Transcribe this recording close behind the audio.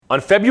On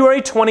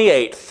February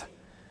 28th,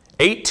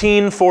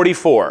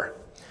 1844,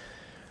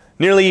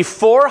 nearly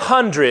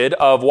 400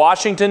 of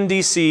Washington,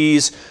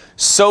 D.C.'s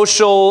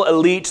social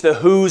elite, the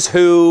who's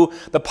who,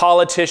 the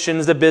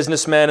politicians, the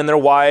businessmen, and their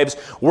wives,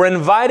 were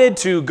invited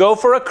to go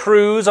for a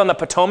cruise on the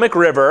Potomac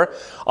River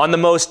on the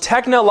most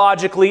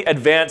technologically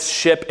advanced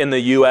ship in the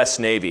U.S.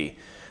 Navy.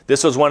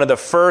 This was one of the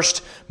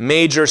first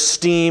major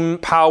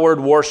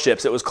steam-powered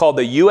warships. It was called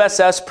the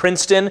USS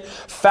Princeton,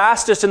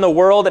 fastest in the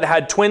world. It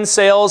had twin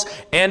sails,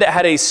 and it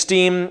had a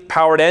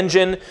steam-powered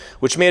engine,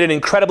 which made it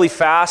incredibly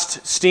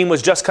fast. Steam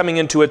was just coming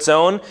into its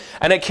own,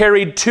 and it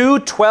carried two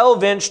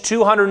 12-inch,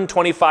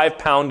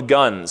 225-pound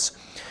guns.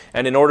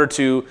 And in order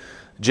to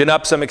gin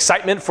up some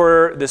excitement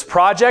for this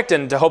project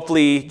and to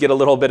hopefully get a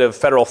little bit of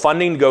federal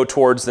funding to go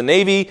towards the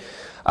Navy,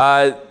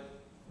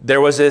 there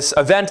was this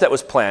event that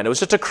was planned. It was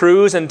just a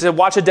cruise and to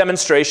watch a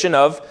demonstration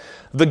of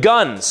the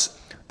guns.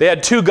 They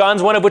had two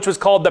guns, one of which was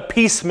called the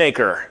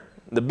Peacemaker,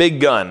 the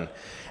big gun.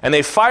 And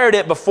they fired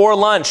it before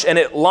lunch, and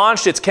it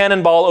launched its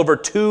cannonball over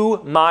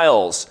 2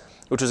 miles,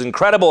 which was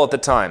incredible at the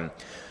time.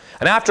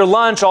 And after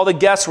lunch, all the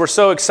guests were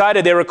so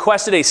excited, they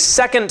requested a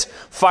second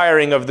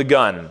firing of the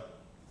gun.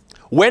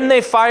 When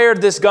they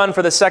fired this gun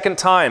for the second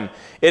time,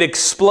 it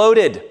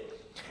exploded.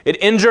 It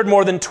injured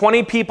more than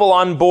 20 people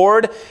on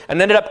board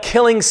and ended up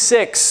killing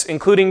 6,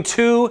 including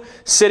 2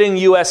 sitting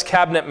U.S.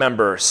 cabinet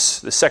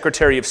members, the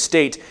Secretary of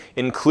State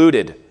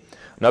included.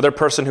 Another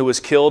person who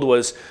was killed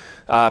was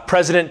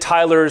President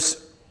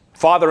Tyler's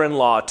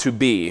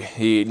father-in-law-to-be.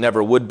 He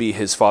never would be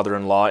his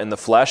father-in-law in the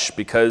flesh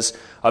because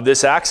of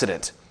this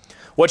accident.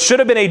 What should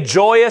have been a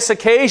joyous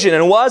occasion,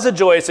 and was a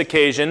joyous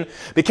occasion,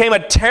 became a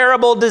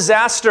terrible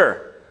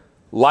disaster,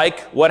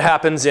 like what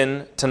happens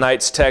in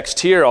tonight's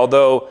text here,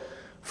 although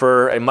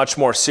for a much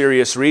more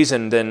serious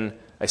reason than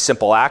a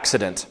simple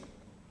accident.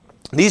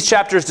 These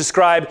chapters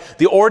describe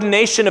the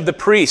ordination of the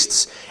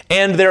priests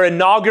and their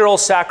inaugural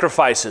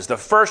sacrifices, the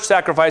first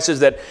sacrifices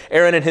that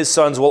Aaron and his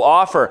sons will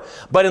offer.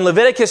 But in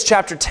Leviticus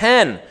chapter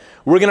 10,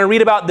 we're going to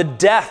read about the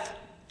death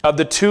of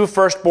the 2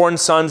 firstborn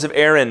sons of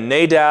Aaron,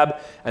 Nadab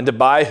and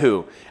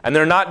Abihu. And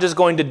they're not just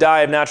going to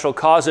die of natural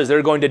causes,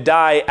 they're going to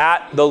die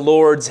at the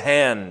Lord's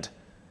hand.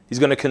 He's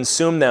going to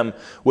consume them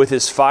with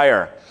his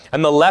fire.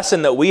 And the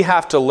lesson that we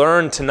have to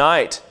learn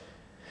tonight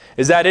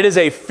is that it is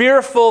a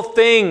fearful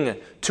thing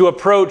to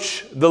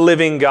approach the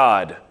living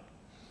God.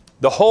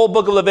 The whole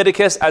book of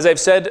Leviticus, as I've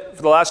said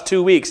for the last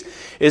 2 weeks,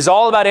 is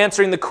all about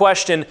answering the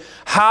question,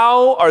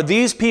 how are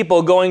these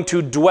people going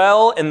to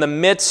dwell in the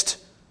midst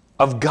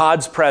of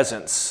God's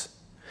presence?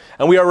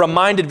 And we are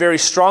reminded very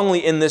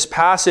strongly in this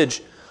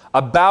passage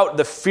about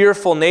the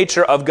fearful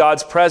nature of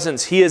God's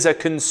presence. He is a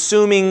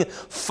consuming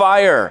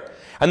fire.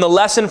 And the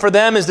lesson for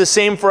them is the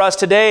same for us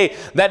today,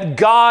 that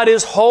God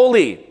is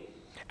holy.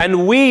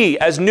 And we,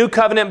 as New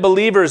Covenant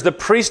believers, the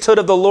priesthood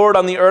of the Lord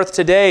on the earth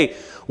today,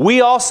 we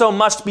also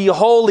must be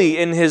holy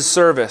in his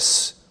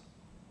service.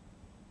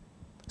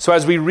 So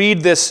as we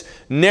read this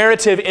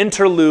narrative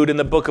interlude in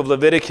the book of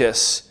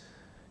Leviticus,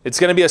 it's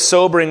going to be a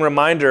sobering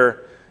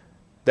reminder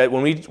that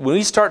when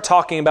we start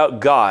talking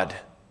about God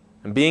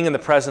and being in the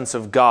presence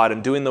of God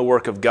and doing the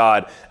work of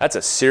God, that's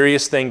a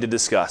serious thing to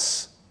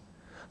discuss.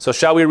 So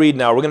shall we read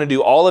now? We're going to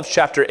do all of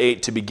chapter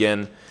 8 to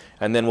begin,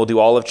 and then we'll do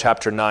all of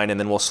chapter 9, and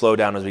then we'll slow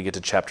down as we get to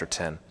chapter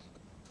 10.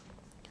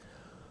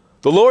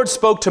 The Lord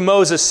spoke to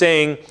Moses,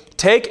 saying,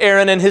 "Take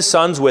Aaron and his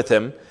sons with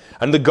him,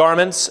 and the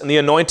garments, and the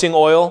anointing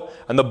oil,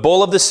 and the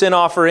bull of the sin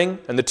offering,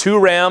 and the 2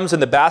 rams,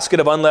 and the basket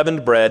of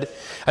unleavened bread,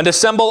 and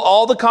assemble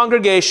all the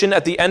congregation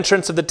at the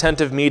entrance of the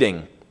tent of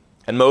meeting."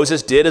 And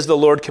Moses did as the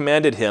Lord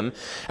commanded him,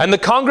 and the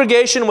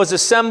congregation was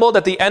assembled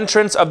at the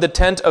entrance of the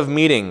tent of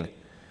meeting.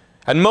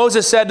 And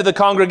Moses said to the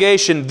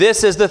congregation,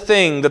 "This is the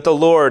thing that the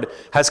Lord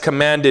has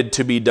commanded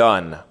to be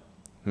done."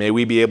 May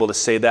we be able to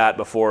say that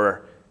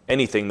before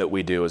anything that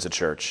we do as a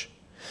church.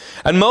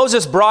 And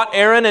Moses brought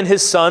Aaron and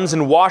his sons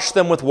and washed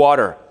them with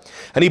water.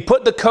 And he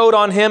put the coat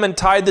on him and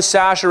tied the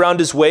sash around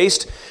his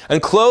waist and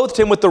clothed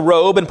him with the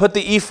robe and put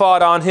the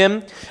ephod on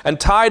him and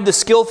tied the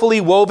skillfully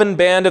woven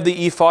band of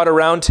the ephod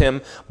around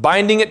him,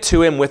 binding it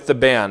to him with the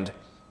band.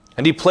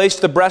 And he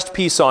placed the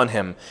breastpiece on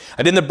him,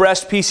 and in the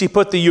breastpiece he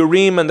put the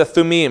Urim and the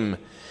Thummim.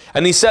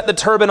 And he set the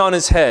turban on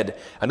his head,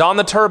 and on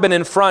the turban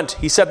in front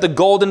he set the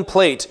golden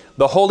plate,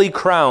 the holy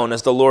crown,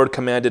 as the Lord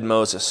commanded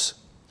Moses.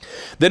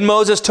 Then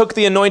Moses took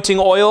the anointing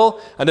oil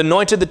and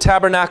anointed the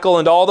tabernacle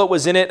and all that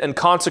was in it and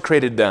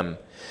consecrated them.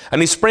 And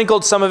he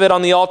sprinkled some of it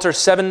on the altar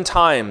 7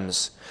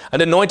 times,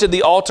 and anointed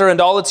the altar and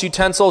all its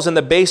utensils and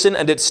the basin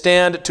and its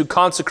stand to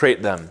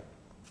consecrate them.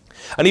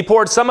 And he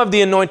poured some of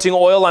the anointing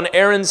oil on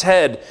Aaron's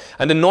head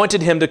and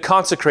anointed him to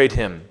consecrate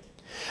him.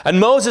 And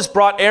Moses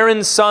brought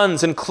Aaron's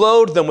sons and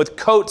clothed them with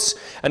coats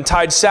and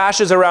tied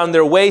sashes around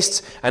their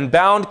waists and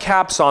bound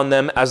caps on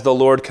them as the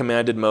Lord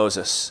commanded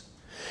Moses.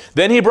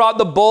 Then he brought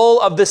the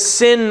bull of the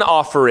sin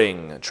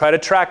offering. Try to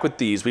track with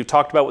these. We've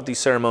talked about what these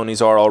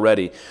ceremonies are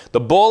already. The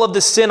bull of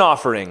the sin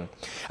offering.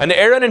 And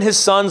Aaron and his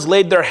sons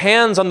laid their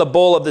hands on the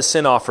bull of the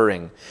sin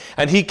offering.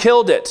 And he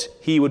killed it.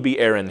 He would be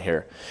Aaron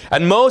here.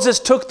 And Moses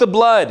took the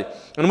blood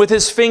and with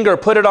his finger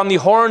put it on the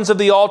horns of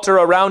the altar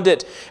around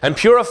it and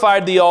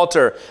purified the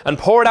altar and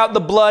poured out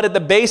the blood at the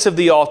base of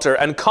the altar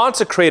and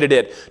consecrated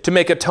it to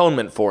make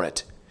atonement for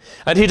it.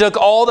 And he took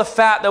all the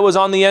fat that was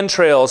on the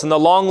entrails and the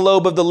long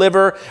lobe of the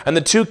liver and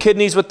the 2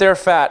 kidneys with their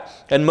fat,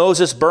 and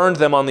Moses burned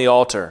them on the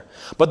altar.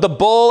 But the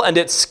bull and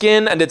its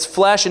skin and its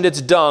flesh and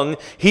its dung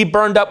he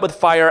burned up with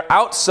fire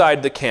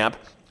outside the camp,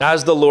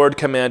 as the Lord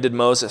commanded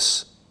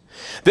Moses.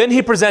 Then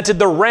he presented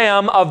the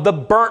ram of the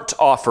burnt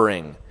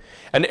offering.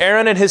 And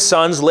Aaron and his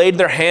sons laid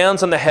their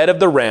hands on the head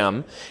of the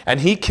ram, and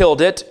he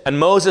killed it, and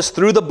Moses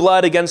threw the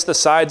blood against the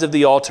sides of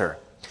the altar.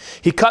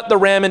 He cut the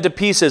ram into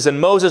pieces,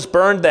 and Moses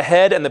burned the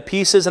head and the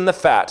pieces and the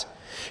fat.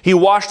 He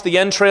washed the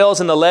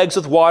entrails and the legs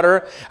with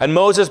water, and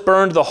Moses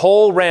burned the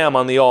whole ram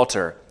on the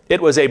altar.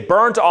 It was a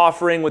burnt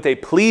offering with a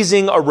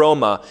pleasing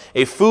aroma,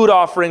 a food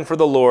offering for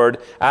the Lord,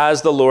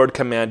 as the Lord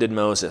commanded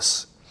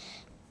Moses.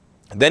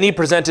 Then he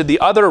presented the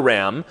other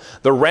ram,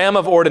 the ram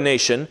of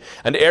ordination,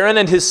 and Aaron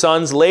and his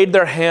sons laid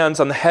their hands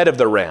on the head of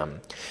the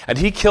ram. And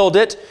he killed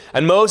it,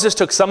 and Moses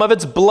took some of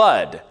its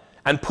blood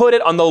and put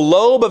it on the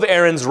lobe of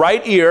Aaron's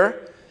right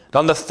ear, and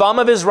on the thumb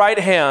of his right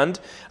hand,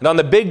 and on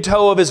the big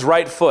toe of his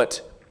right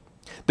foot.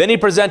 Then he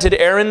presented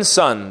Aaron's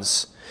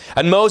sons,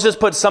 and Moses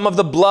put some of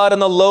the blood on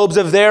the lobes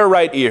of their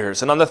right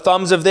ears, and on the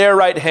thumbs of their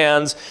right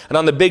hands, and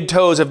on the big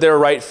toes of their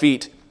right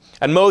feet.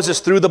 And Moses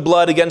threw the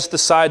blood against the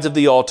sides of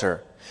the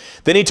altar.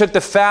 Then he took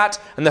the fat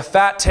and the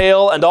fat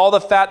tail and all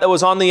the fat that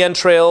was on the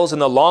entrails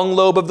and the long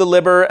lobe of the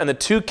liver and the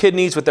 2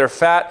 kidneys with their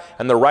fat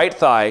and the right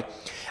thigh.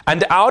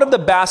 And out of the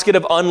basket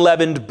of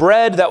unleavened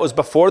bread that was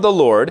before the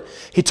Lord,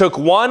 he took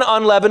 1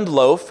 unleavened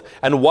loaf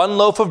and 1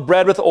 loaf of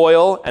bread with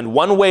oil and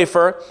 1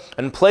 wafer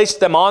and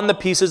placed them on the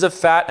pieces of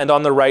fat and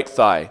on the right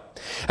thigh.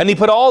 And he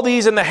put all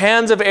these in the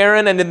hands of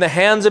Aaron and in the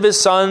hands of his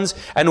sons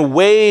and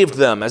waved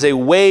them as a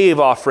wave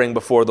offering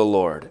before the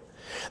Lord.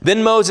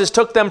 Then Moses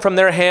took them from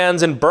their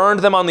hands and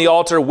burned them on the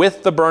altar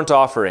with the burnt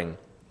offering.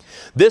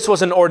 This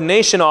was an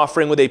ordination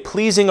offering with a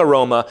pleasing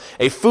aroma,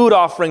 a food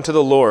offering to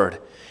the Lord.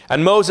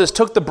 And Moses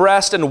took the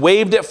breast and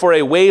waved it for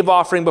a wave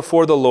offering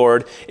before the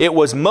Lord. It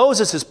was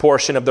Moses'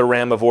 portion of the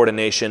ram of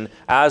ordination,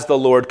 as the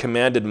Lord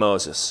commanded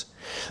Moses.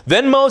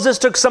 Then Moses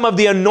took some of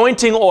the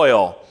anointing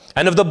oil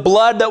and of the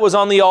blood that was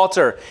on the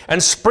altar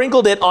and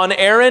sprinkled it on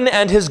Aaron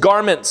and his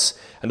garments,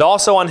 and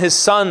also on his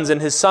sons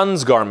and his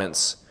sons'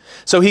 garments.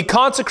 So he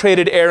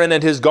consecrated Aaron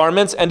and his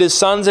garments and his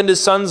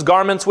sons'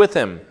 garments with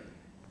him.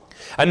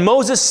 And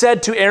Moses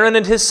said to Aaron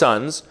and his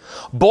sons,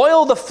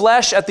 "Boil the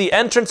flesh at the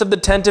entrance of the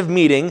tent of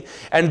meeting,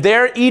 and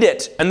there eat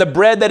it, and the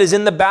bread that is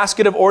in the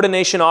basket of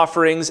ordination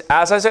offerings,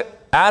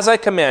 as I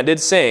commanded,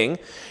 saying,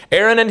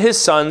 Aaron and his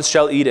sons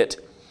shall eat it.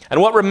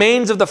 And what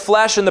remains of the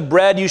flesh and the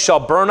bread you shall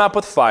burn up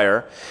with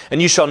fire,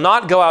 and you shall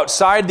not go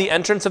outside the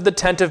entrance of the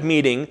tent of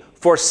meeting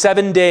for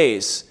 7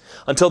 days,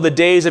 until the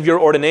days of your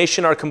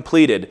ordination are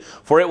completed,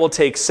 for it will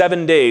take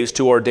 7 days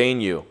to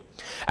ordain you.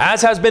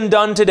 As has been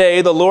done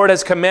today, the Lord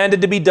has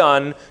commanded to be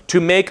done to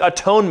make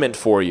atonement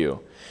for you.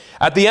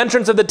 At the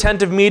entrance of the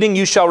tent of meeting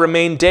you shall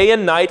remain day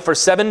and night for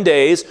 7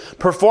 days,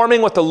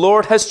 performing what the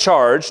Lord has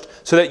charged,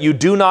 so that you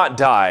do not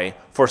die,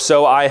 for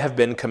so I have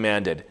been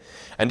commanded."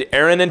 And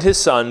Aaron and his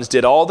sons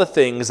did all the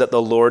things that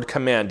the Lord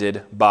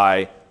commanded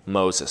by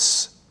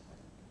Moses.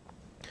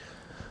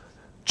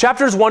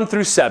 Chapters 1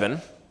 through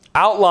 7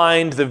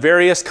 outlined the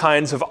various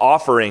kinds of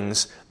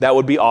offerings that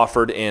would be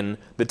offered in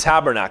the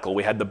tabernacle.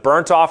 We had the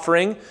burnt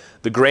offering,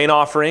 the grain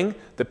offering,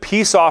 the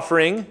peace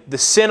offering, the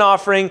sin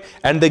offering,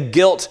 and the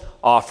guilt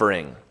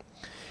offering.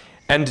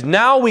 And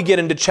now we get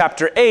into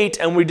chapter 8,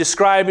 and we're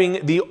describing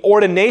the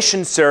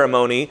ordination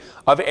ceremony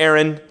of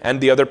Aaron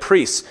and the other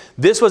priests.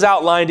 This was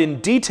outlined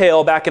in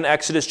detail back in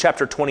Exodus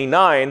chapter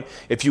 29.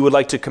 If you would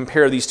like to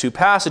compare these two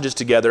passages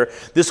together,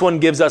 this one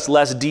gives us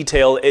less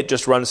detail. It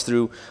just runs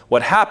through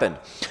what happened.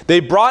 They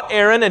brought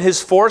Aaron and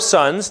his 4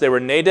 sons. They were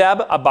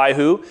Nadab,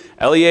 Abihu,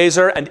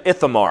 Eleazar, and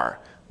Ithamar.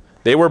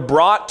 They were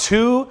brought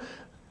to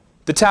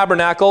the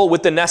tabernacle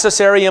with the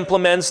necessary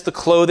implements, the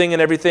clothing and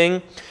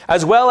everything,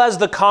 as well as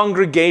the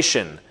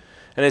congregation.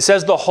 And it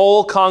says the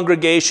whole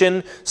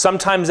congregation.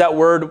 Sometimes that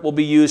word will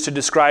be used to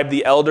describe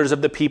the elders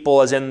of the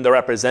people, as in the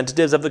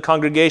representatives of the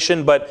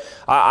congregation, but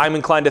I'm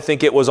inclined to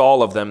think it was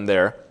all of them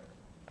there.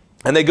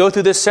 And they go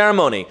through this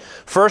ceremony.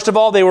 First of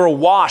all, they were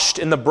washed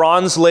in the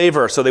bronze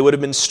laver, so they would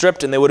have been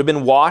stripped and they would have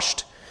been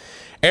washed.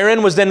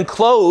 Aaron was then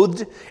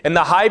clothed in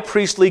the high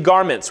priestly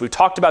garments. We've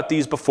talked about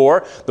these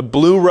before. The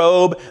blue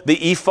robe,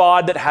 the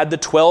ephod that had the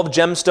 12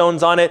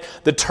 gemstones on it,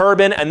 the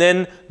turban, and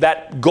then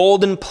that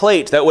golden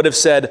plate that would have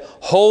said,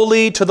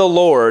 "Holy to the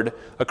Lord,"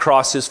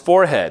 across his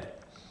forehead.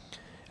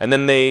 And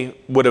then they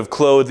would have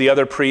clothed the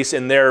other priests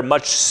in their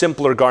much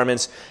simpler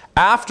garments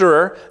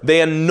after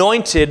they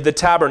anointed the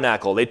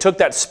tabernacle. They took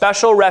that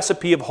special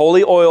recipe of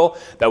holy oil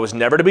that was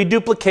never to be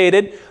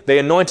duplicated. They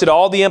anointed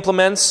all the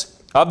implements.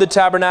 of the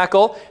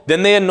tabernacle.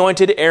 Then they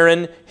anointed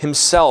Aaron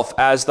himself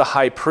as the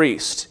high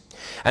priest.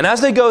 And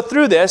as they go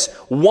through this,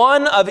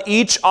 one of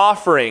each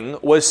offering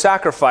was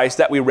sacrificed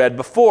that we read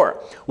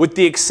before, with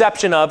the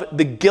exception of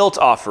the guilt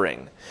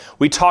offering.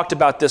 We talked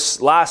about this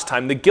last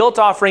time. The guilt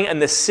offering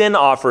and the sin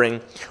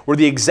offering were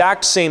the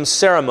exact same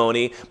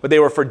ceremony, but they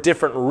were for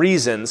different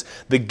reasons.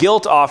 The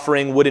guilt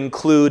offering would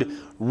include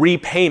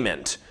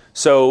repayment.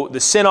 So the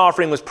sin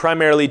offering was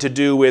primarily to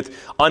do with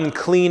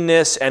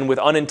uncleanness and with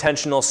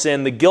unintentional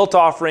sin. The guilt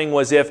offering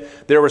was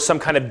if there was some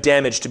kind of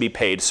damage to be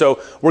paid. So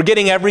we're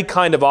getting every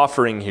kind of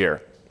offering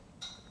here.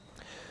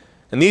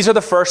 And these are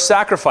the first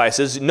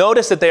sacrifices.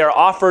 Notice that they are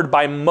offered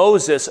by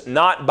Moses,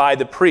 not by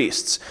the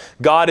priests.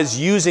 God is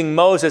using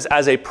Moses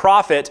as a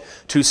prophet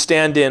to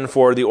stand in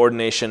for the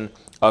ordination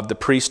of the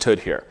priesthood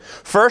here.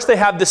 First, they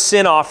have the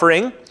sin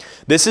offering.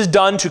 This is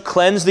done to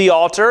cleanse the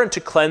altar and to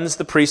cleanse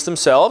the priests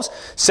themselves.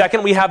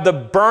 Second, we have the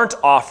burnt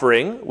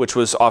offering, which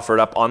was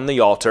offered up on the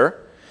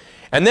altar.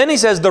 And then he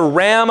says the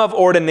ram of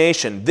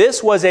ordination.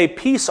 This was a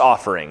peace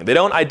offering. They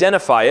don't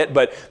identify it,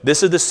 but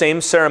this is the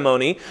same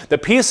ceremony. The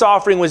peace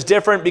offering was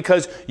different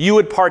because you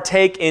would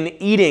partake in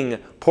eating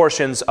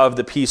portions of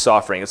the peace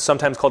offering. It's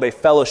sometimes called a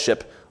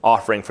fellowship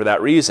offering for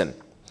that reason.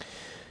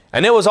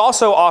 And it was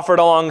also offered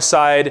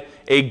alongside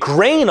a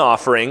grain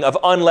offering of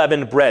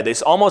unleavened bread. They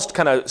almost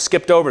kind of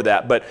skipped over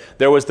that, but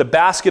there was the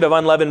basket of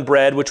unleavened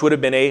bread, which would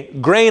have been a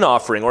grain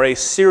offering, or a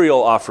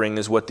cereal offering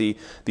is what the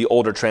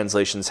older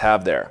translations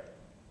have there.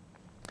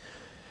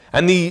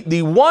 And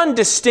the one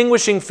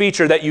distinguishing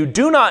feature that you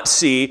do not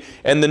see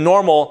in the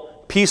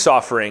normal peace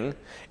offering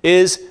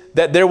is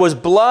that there was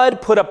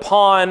blood put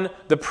upon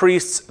the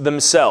priests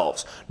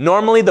themselves.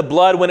 Normally the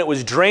blood, when it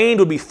was drained,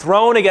 would be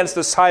thrown against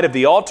the side of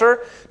the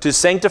altar to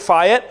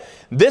sanctify it.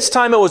 This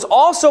time it was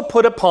also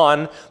put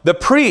upon the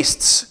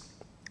priests.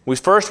 We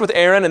first with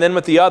Aaron and then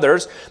with the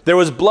others. There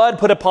was blood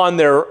put upon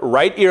their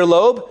right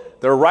earlobe,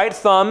 their right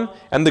thumb,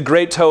 and the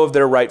great toe of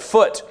their right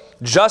foot,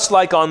 just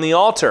like on the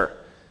altar.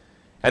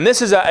 And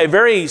this is a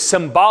very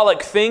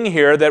symbolic thing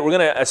here that we're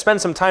going to spend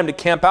some time to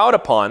camp out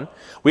upon.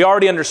 We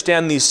already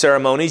understand these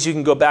ceremonies. You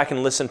can go back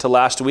and listen to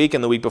last week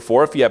and the week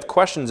before if you have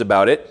questions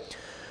about it.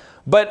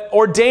 But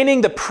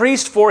ordaining the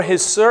priest for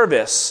his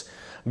service,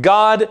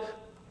 God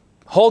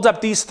holds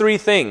up these three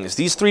things,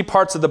 these three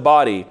parts of the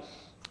body,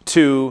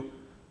 to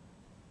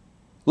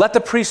let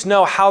the priest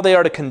know how they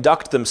are to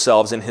conduct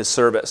themselves in his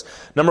service.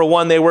 Number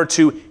one, they were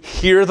to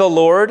hear the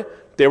Lord.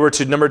 They were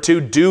to, number two,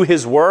 do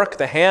his work,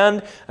 the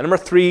hand. And number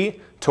three,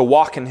 to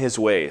walk in his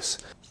ways.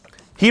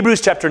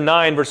 Hebrews chapter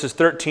 9, verses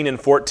 13 and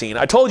 14.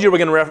 I told you we're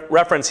going to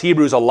reference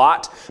Hebrews a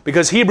lot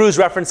because Hebrews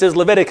references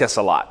Leviticus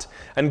a lot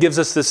and gives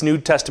us this New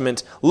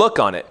Testament look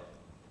on it.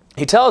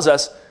 He tells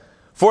us,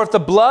 "For if the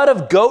blood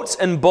of goats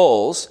and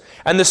bulls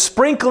and the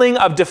sprinkling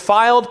of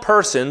defiled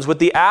persons with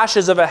the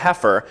ashes of a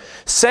heifer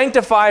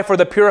sanctify for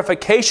the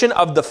purification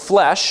of the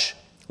flesh,"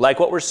 like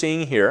what we're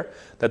seeing here,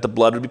 that the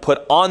blood would be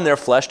put on their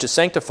flesh to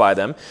sanctify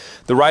them,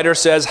 the writer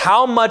says,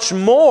 "How much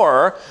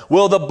more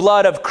will the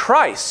blood of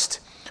Christ,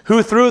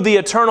 who through the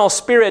eternal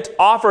Spirit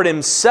offered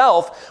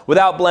himself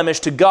without blemish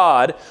to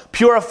God,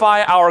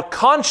 purify our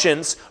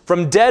conscience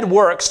from dead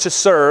works to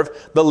serve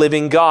the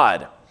living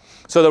God?"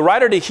 So the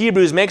writer to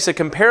Hebrews makes a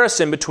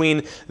comparison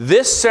between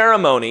this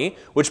ceremony,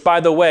 which, by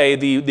the way,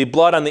 the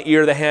blood on the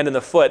ear, the hand, and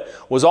the foot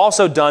was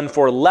also done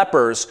for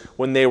lepers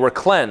when they were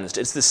cleansed.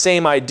 It's the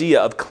same idea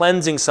of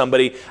cleansing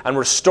somebody and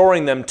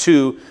restoring them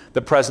to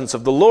the presence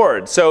of the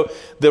Lord. So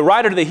the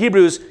writer to the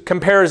Hebrews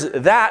compares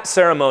that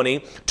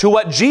ceremony to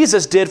what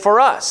Jesus did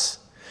for us.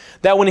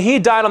 That when he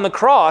died on the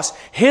cross,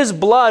 his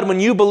blood, when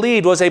you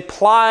believed, was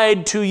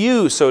applied to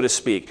you, so to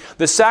speak.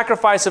 The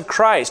sacrifice of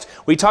Christ.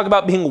 We talk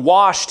about being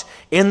washed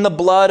in the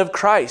blood of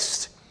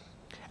Christ.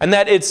 And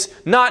that it's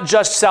not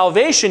just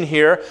salvation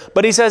here,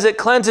 but he says it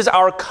cleanses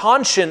our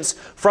conscience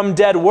from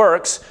dead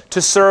works to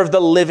serve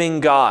the living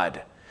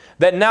God.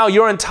 That now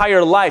your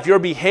entire life, your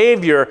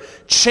behavior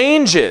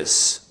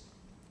changes.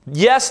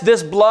 Yes,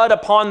 this blood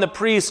upon the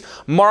priests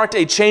marked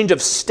a change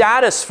of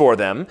status for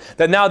them,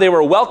 that now they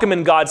were welcome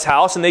in God's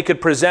house and they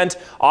could present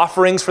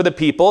offerings for the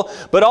people,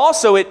 but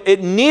also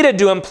it needed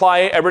to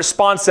imply a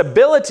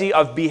responsibility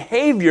of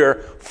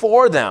behavior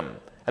for them.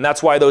 And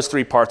that's why those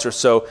three parts are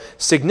so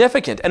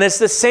significant. And it's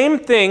the same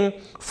thing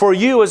for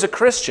you as a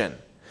Christian.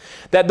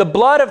 That the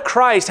blood of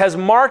Christ has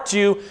marked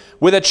you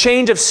with a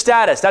change of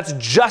status. That's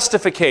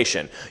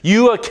justification.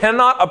 You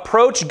cannot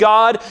approach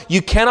God, you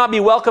cannot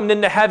be welcomed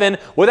into heaven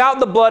without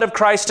the blood of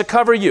Christ to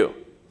cover you.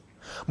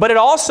 But it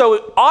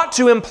also ought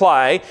to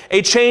imply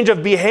a change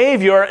of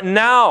behavior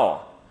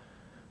now.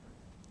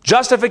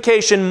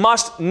 Justification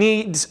must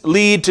needs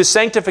lead to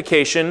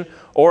sanctification,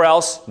 or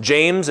else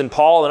James and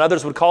Paul and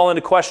others would call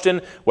into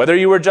question whether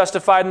you were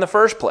justified in the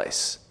first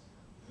place.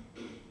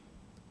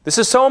 This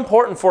is so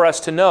important for us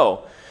to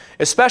know,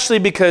 especially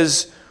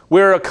because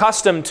we're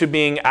accustomed to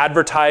being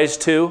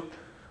advertised to.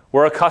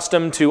 We're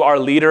accustomed to our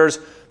leaders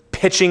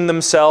pitching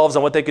themselves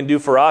on what they can do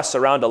for us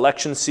around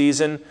election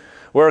season.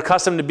 We're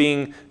accustomed to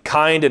being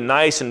kind and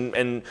nice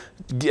and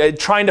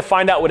trying to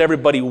find out what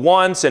everybody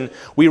wants, and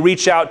we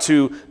reach out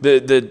to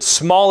the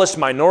smallest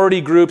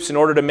minority groups in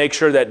order to make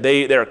sure that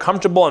they're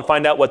comfortable and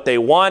find out what they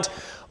want.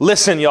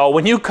 Listen, y'all,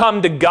 when you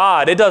come to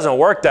God, it doesn't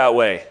work that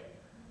way.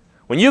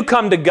 When you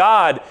come to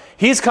God,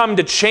 He's come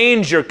to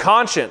change your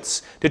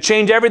conscience, to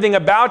change everything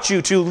about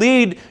you, to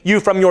lead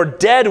you from your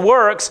dead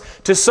works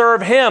to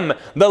serve Him,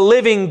 the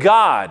living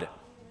God.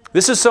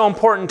 This is so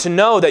important to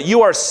know, that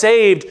you are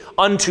saved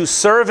unto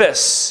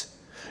service.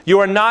 You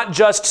are not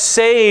just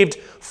saved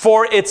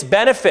for its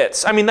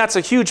benefits. I mean, that's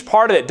a huge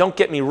part of it, don't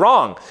get me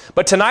wrong.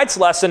 But tonight's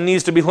lesson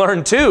needs to be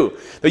learned too,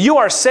 that you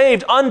are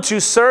saved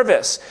unto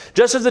service.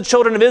 Just as the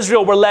children of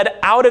Israel were led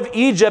out of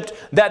Egypt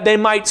that they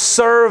might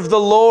serve the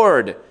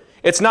Lord.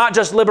 It's not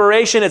just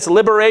liberation, it's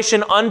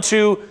liberation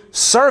unto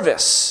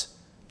service.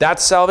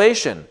 That's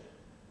salvation.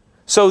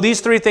 So these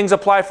three things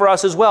apply for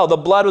us as well. The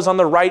blood was on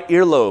the right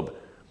earlobe.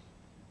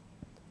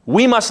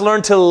 We must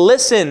learn to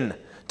listen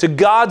to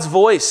God's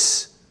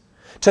voice,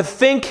 to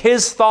think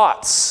His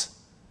thoughts.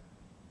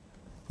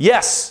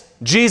 Yes,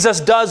 Jesus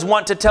does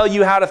want to tell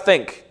you how to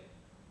think.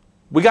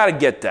 We got to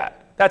get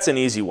that. That's an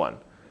easy one.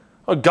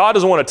 Oh, God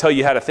doesn't want to tell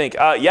you how to think.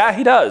 Yeah,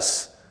 He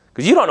does,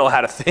 because you don't know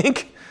how to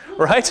think.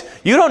 Right?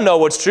 You don't know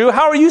what's true.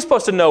 How are you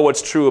supposed to know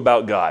what's true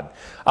about God?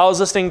 I was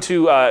listening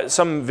to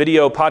some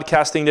video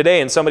podcasting today,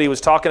 and somebody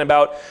was talking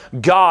about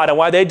God and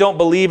why they don't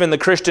believe in the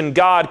Christian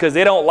God because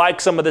they don't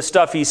like some of the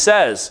stuff He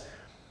says.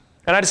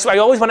 And I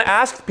always want to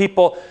ask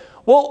people,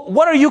 well,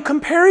 what are you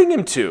comparing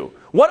Him to?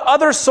 What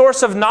other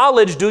source of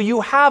knowledge do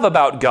you have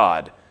about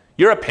God?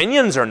 Your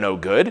opinions are no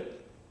good.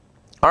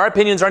 Our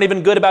opinions aren't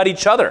even good about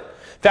each other.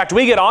 In fact,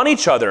 we get on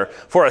each other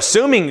for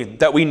assuming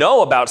that we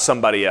know about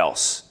somebody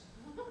else.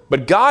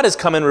 But God has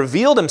come and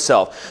revealed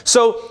Himself.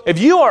 So if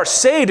you are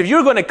saved, if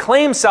you're going to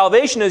claim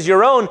salvation as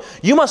your own,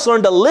 you must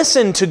learn to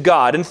listen to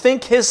God and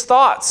think His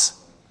thoughts.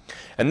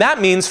 And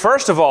that means,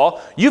 first of all,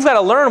 you've got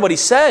to learn what He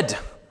said.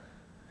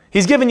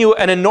 He's given you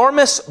an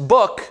enormous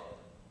book.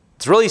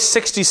 It's really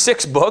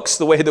 66 books,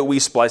 the way that we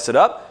splice it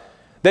up,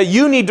 that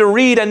you need to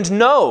read and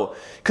know.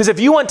 Because if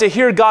you want to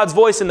hear God's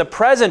voice in the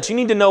present, you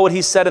need to know what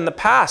He said in the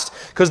past.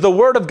 Because the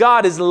Word of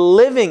God is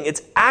living,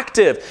 it's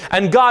active,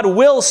 and God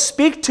will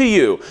speak to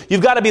you.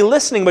 You've got to be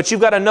listening, but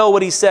you've got to know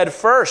what He said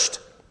first.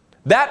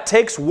 That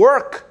takes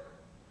work.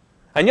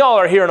 And y'all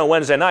are here on a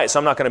Wednesday night, so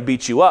I'm not going to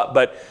beat you up,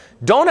 but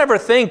don't ever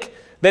think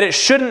that it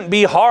shouldn't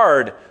be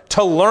hard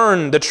to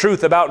learn the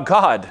truth about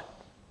God.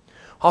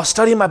 Oh,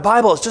 studying my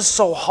Bible is just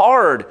so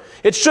hard.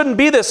 It shouldn't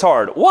be this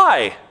hard.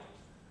 Why?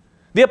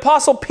 The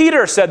Apostle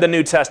Peter said the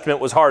New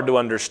Testament was hard to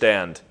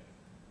understand.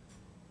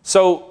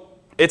 So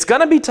it's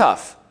going to be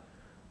tough.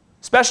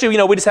 Especially,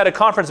 we just had a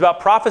conference about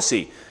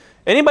prophecy.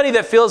 Anybody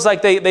that feels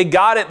like they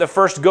got it the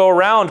first go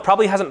around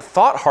probably hasn't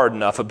thought hard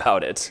enough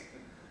about it.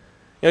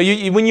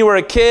 When you were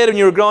a kid and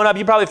you were growing up,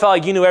 you probably felt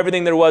like you knew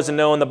everything there was to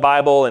know in the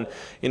Bible. And,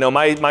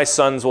 my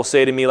sons will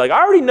say to me, like,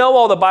 I already know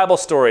all the Bible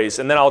stories.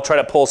 And then I'll try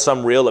to pull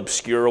some real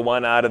obscure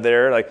one out of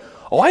there. Like,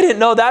 oh, I didn't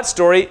know that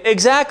story.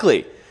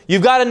 Exactly.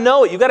 You've got to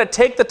know it. You've got to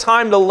take the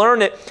time to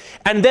learn it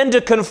and then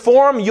to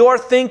conform your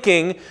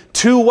thinking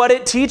to what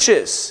it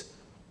teaches.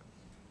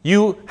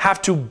 You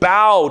have to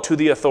bow to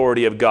the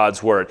authority of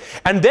God's Word.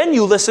 And then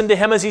you listen to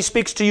Him as He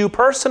speaks to you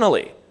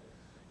personally.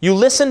 You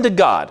listen to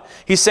God.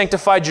 He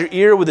sanctified your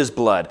ear with His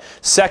blood.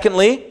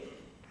 Secondly,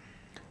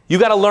 you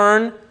got to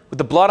learn with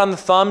the blood on the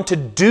thumb to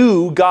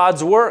do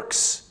God's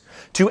works,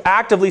 to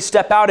actively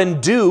step out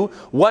and do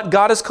what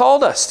God has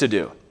called us to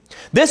do.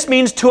 This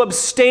means to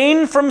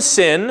abstain from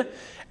sin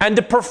and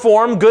to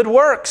perform good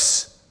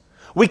works.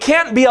 We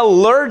can't be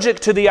allergic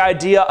to the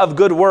idea of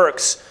good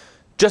works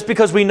just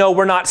because we know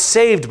we're not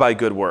saved by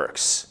good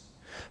works.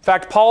 In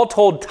fact, Paul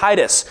told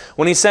Titus,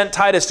 when he sent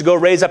Titus to go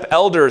raise up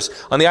elders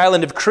on the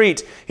island of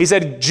Crete, he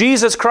said,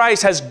 Jesus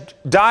Christ has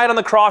died on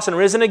the cross and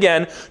risen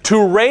again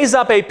to raise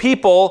up a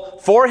people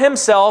for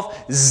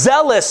Himself,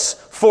 zealous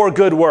for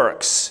good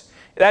works.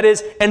 That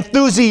is,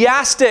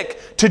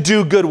 enthusiastic to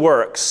do good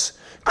works.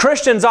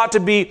 Christians ought to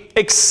be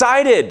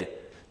excited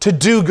to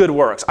do good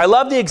works. I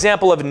love the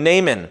example of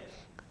Naaman,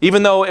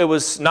 even though it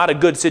was not a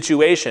good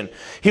situation.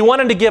 He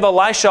wanted to give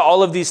Elisha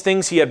all of these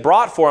things he had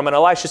brought for him, and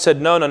Elisha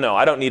said, no,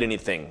 I don't need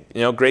anything.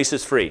 Grace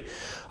is free.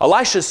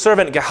 Elisha's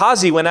servant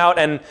Gehazi went out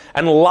and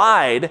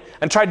lied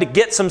and tried to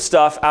get some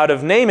stuff out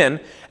of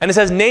Naaman, and it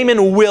says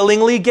Naaman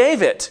willingly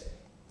gave it.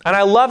 And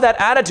I love that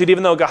attitude,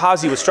 even though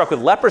Gehazi was struck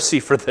with leprosy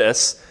for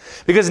this,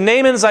 because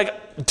Naaman's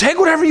like, take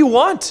whatever you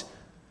want.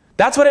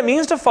 That's what it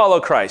means to follow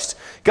Christ.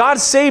 God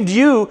saved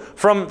you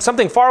from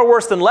something far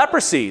worse than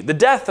leprosy, the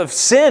death of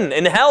sin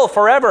in hell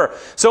forever.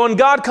 So when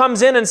God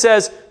comes in and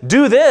says,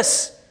 do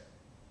this,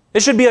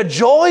 it should be a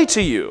joy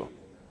to you.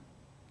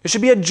 It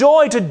should be a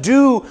joy to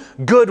do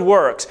good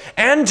works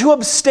and to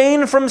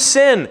abstain from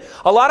sin.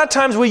 A lot of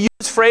times we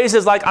use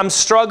phrases like, I'm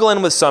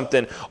struggling with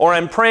something or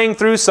I'm praying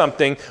through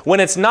something when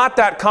it's not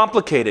that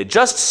complicated.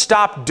 Just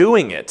stop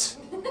doing it.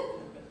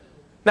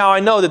 Now,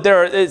 I know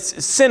that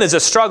sin is a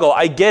struggle.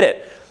 I get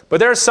it. But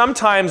there are some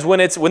times when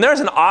there's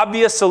an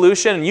obvious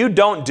solution and you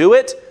don't do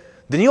it,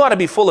 then you ought to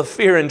be full of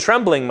fear and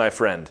trembling, my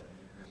friend.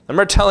 I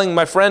remember telling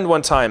my friend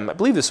one time, I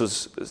believe this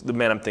was the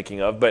man I'm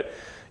thinking of, but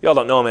y'all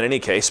don't know him in any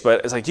case,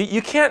 but it's like,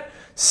 you can't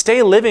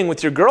stay living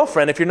with your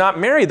girlfriend if you're not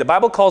married. The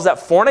Bible calls that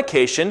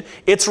fornication.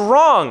 It's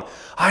wrong.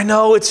 I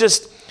know,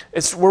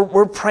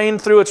 we're praying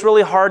through, it's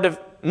really hard to,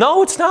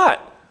 no, it's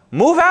not.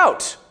 Move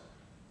out.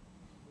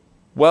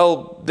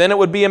 Well, then it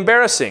would be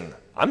embarrassing.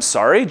 I'm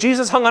sorry,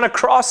 Jesus hung on a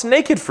cross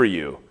naked for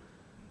you.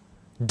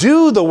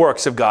 Do the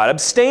works of God,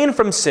 abstain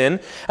from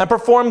sin, and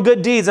perform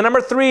good deeds. And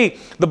number 3,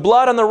 the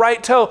blood on the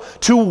right toe,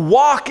 to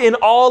walk in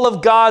all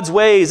of God's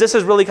ways. This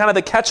is really kind of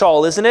the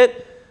catch-all, isn't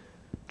it?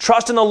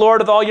 Trust in the Lord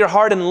with all your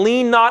heart and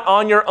lean not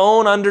on your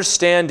own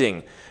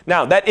understanding.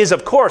 Now, that is,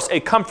 of course, a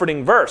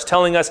comforting verse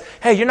telling us,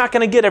 hey, you're not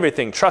going to get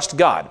everything. Trust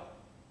God.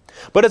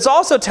 But it's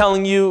also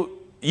telling you,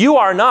 you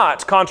are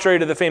not, contrary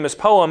to the famous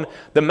poem,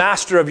 the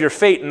master of your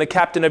fate and the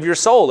captain of your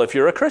soul if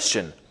you're a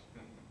Christian.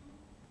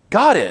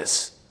 God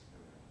is.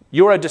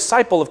 You're a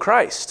disciple of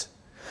Christ.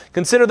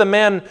 Consider the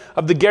man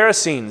of the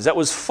Gerasenes that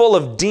was full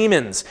of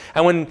demons.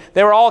 And when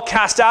they were all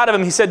cast out of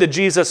him, he said to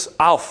Jesus,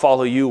 I'll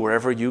follow you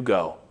wherever you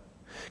go.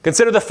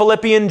 Consider the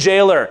Philippian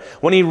jailer.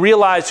 When he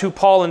realized who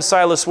Paul and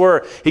Silas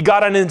were, he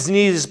got on his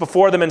knees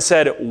before them and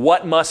said,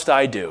 what must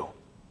I do?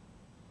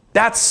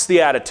 That's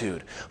the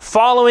attitude.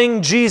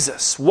 Following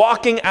Jesus,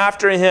 walking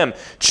after him,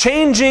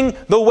 changing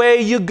the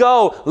way you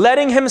go,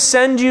 letting him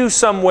send you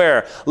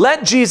somewhere.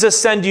 Let Jesus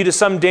send you to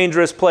some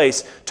dangerous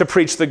place to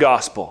preach the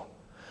gospel.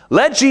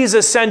 Let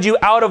Jesus send you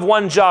out of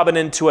one job and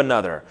into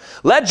another.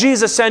 Let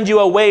Jesus send you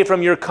away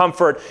from your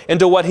comfort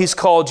into what he's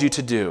called you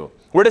to do.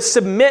 We're to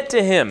submit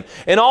to him.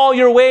 In all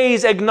your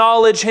ways,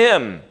 acknowledge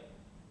him.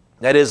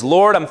 That is,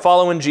 Lord, I'm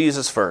following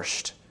Jesus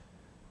first.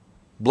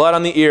 Blood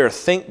on the ear,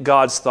 think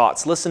God's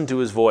thoughts, listen to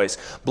his voice.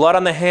 Blood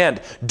on the hand,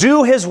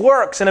 do his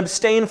works and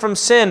abstain from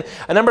sin.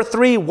 And number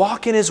 3,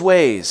 walk in his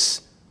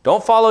ways.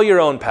 Don't follow your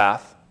own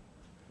path.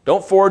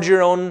 Don't forge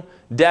your own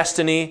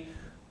destiny.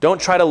 Don't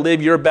try to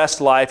live your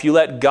best life. You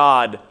let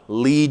God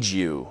lead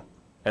you.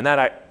 And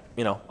that,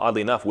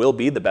 oddly enough, will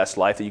be the best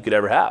life that you could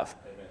ever have,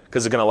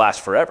 because it's going to last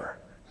forever.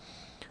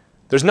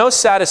 There's no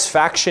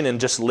satisfaction in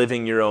just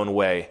living your own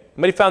way.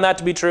 Anybody found that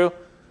to be true?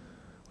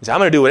 I'm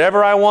going to do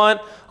whatever I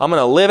want, I'm going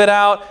to live it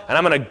out, and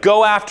I'm going to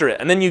go after it.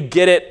 And then you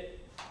get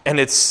it, and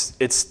it's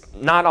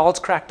not all it's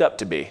cracked up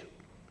to be.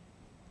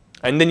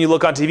 And then you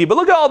look on TV, but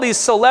look at all these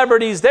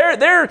celebrities,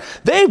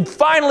 they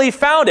finally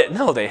found it.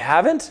 No, they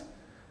haven't.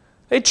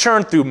 They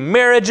churned through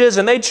marriages,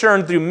 and they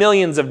churned through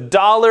millions of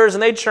dollars,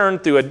 and they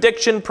churned through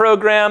addiction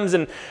programs,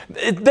 and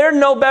they're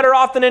no better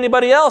off than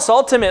anybody else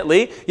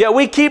ultimately, yet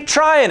we keep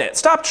trying it.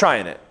 Stop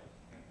trying it.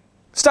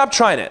 Stop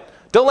trying it.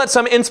 Don't let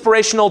some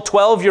inspirational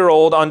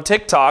 12-year-old on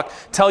TikTok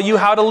tell you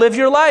how to live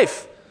your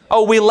life.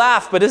 Oh, we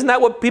laugh, but isn't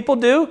that what people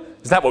do?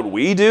 Isn't that what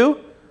we do?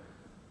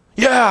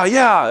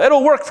 Yeah,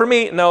 it'll work for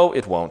me. No,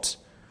 it won't.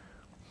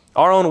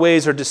 Our own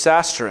ways are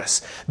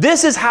disastrous.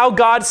 This is how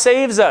God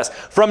saves us,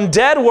 from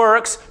dead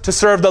works to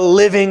serve the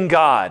living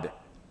God.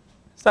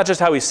 It's not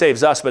just how he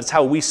saves us, but it's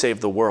how we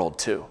save the world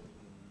too,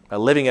 by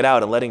living it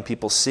out and letting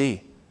people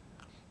see.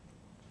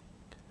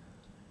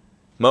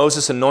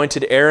 Moses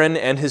anointed Aaron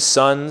and his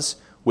sons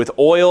with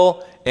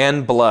oil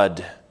and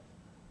blood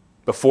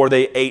before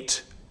they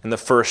ate in the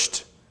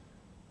first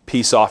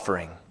peace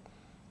offering,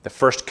 the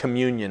first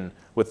communion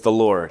with the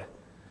Lord.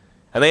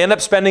 And they end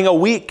up spending a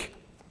week,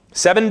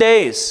 7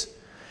 days.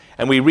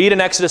 And we read in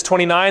Exodus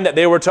 29 that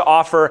they were to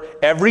offer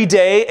every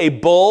day a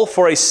bull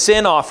for a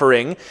sin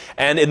offering,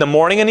 and in the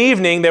morning and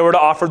evening they were to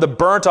offer the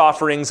burnt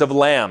offerings of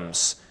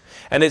lambs.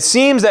 And it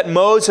seems that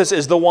Moses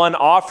is the one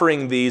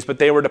offering these, but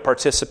they were to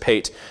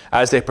participate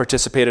as they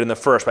participated in the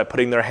first, by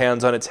putting their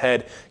hands on its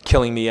head,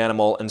 killing the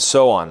animal, and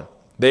so on.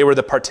 They were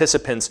the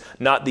participants,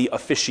 not the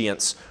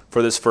officiants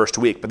for this first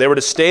week. But they were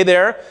to stay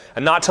there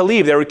and not to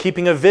leave. They were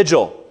keeping a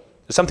vigil.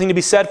 There's something to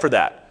be said for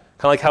that.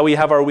 Kind of like how we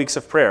have our weeks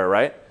of prayer,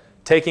 right?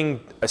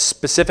 Taking a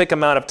specific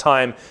amount of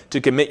time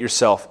to commit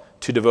yourself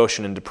to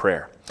devotion and to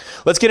prayer.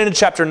 Let's get into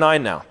chapter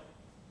 9 now.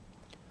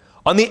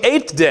 On the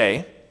 8th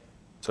day,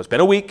 so it's been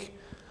a week,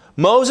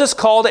 Moses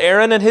called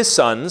Aaron and his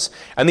sons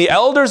and the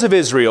elders of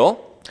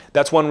Israel.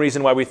 That's one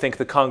reason why we think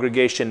the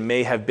congregation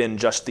may have been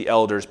just the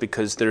elders,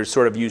 because they're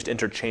sort of used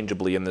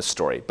interchangeably in this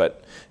story.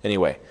 But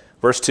anyway,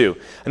 verse 2.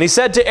 And he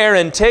said to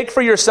Aaron, take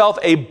for yourself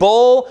a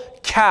bull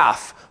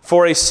calf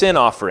for a sin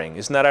offering.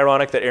 Isn't that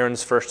ironic that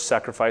Aaron's first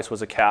sacrifice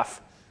was a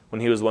calf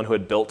when he was the one who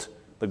had built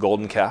the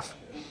golden calf?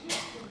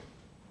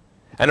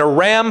 And a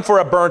ram for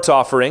a burnt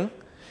offering,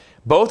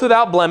 both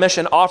without blemish,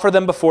 and offer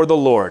them before the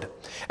Lord.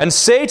 And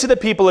say to the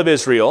people of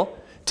Israel,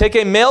 take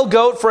a male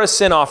goat for a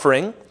sin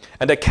offering,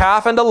 and a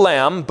calf and a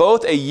lamb,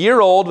 both a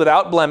year old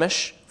without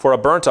blemish, for a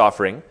burnt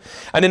offering,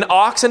 and an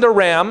ox and a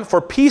ram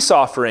for peace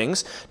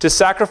offerings to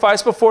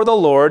sacrifice before the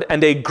Lord,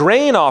 and a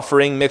grain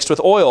offering mixed with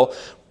oil,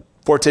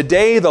 for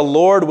today the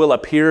Lord will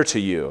appear to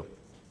you.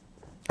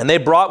 And they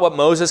brought what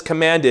Moses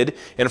commanded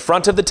in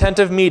front of the tent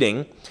of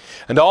meeting,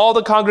 And all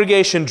the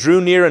congregation drew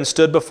near and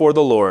stood before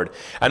the Lord.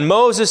 And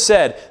Moses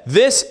said,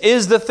 "This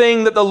is the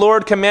thing that the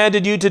Lord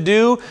commanded you to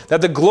do,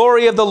 that the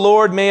glory of the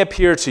Lord may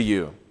appear to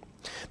you."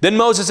 Then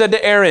Moses said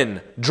to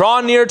Aaron,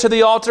 "Draw near to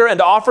the altar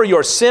and offer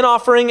your sin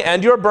offering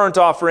and your burnt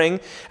offering,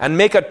 and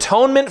make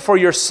atonement for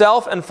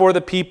yourself and for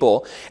the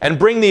people, and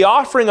bring the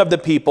offering of the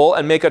people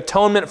and make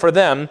atonement for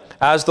them,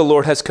 as the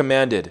Lord has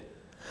commanded."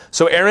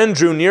 So Aaron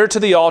drew near to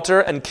the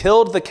altar and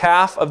killed the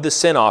calf of the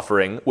sin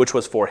offering, which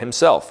was for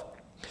himself.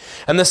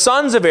 And the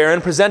sons of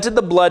Aaron presented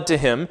the blood to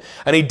him,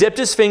 and he dipped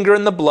his finger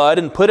in the blood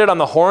and put it on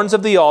the horns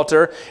of the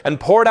altar and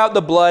poured out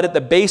the blood at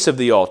the base of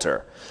the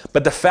altar.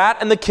 But the fat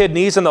and the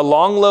kidneys and the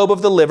long lobe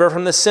of the liver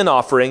from the sin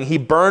offering he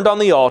burned on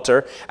the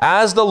altar,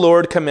 as the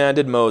Lord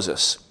commanded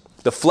Moses.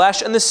 The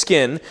flesh and the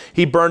skin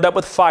he burned up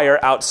with fire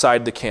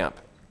outside the camp.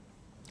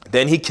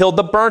 Then he killed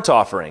the burnt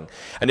offering,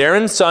 and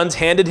Aaron's sons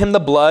handed him the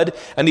blood,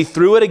 and he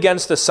threw it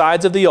against the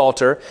sides of the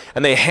altar,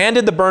 and they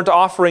handed the burnt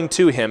offering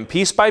to him,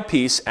 piece by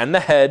piece, and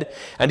the head,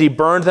 and he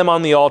burned them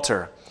on the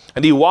altar.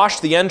 And he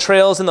washed the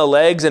entrails and the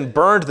legs, and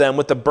burned them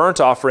with the burnt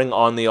offering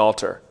on the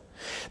altar.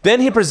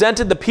 Then he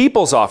presented the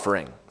people's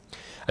offering,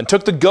 and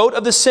took the goat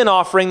of the sin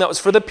offering that was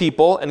for the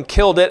people, and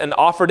killed it, and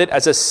offered it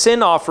as a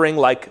sin offering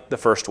like the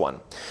first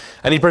one.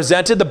 And he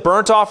presented the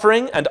burnt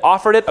offering, and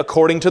offered it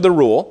according to the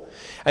rule.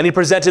 And he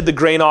presented the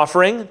grain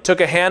offering, took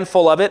a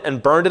handful of it,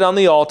 and burned it on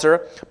the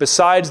altar,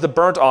 besides the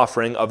burnt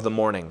offering of the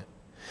morning.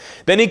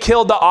 Then he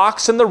killed the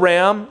ox and the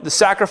ram, the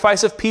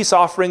sacrifice of peace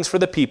offerings for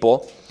the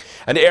people.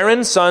 And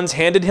Aaron's sons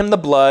handed him the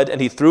blood,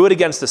 and he threw it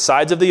against the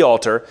sides of the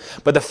altar.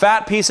 But the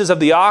fat pieces of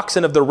the ox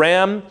and of the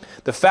ram,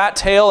 the fat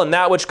tail and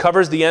that which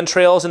covers the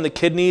entrails and the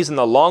kidneys and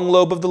the long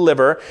lobe of the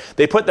liver,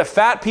 they put the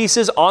fat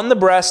pieces on the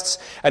breasts,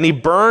 and he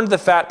burned the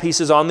fat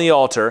pieces on the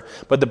altar.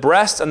 But the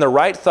breast and the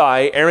right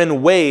thigh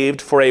Aaron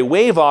waved for a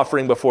wave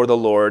offering before the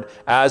Lord,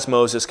 as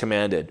Moses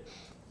commanded.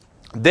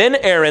 Then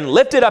Aaron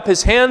lifted up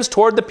his hands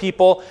toward the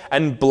people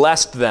and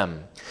blessed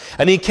them.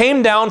 And he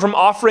came down from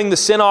offering the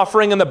sin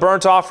offering and the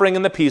burnt offering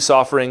and the peace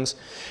offerings.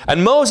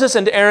 And Moses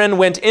and Aaron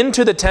went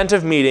into the tent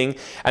of meeting,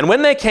 and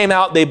when they came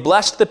out, they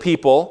blessed the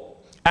people,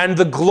 and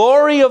the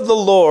glory of the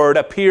Lord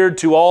appeared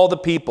to all the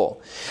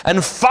people.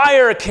 And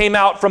fire came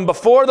out from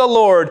before the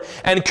Lord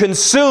and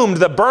consumed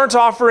the burnt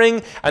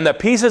offering and the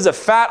pieces of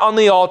fat on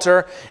the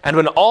altar. And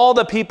when all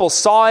the people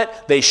saw it,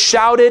 they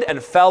shouted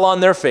and fell on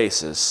their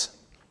faces.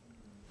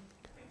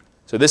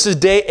 So this is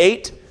day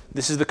 8.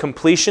 This is the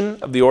completion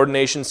of the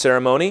ordination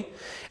ceremony.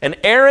 And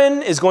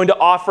Aaron is going to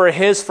offer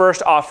his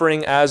first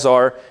offering, as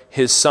are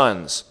his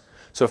sons.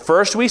 So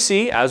first we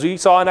see, as we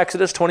saw in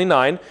Exodus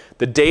 29,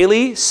 the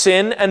daily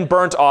sin and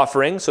burnt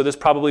offering. So this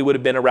probably would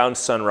have been around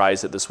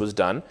sunrise that this was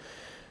done.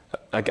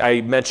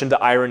 I mentioned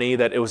the irony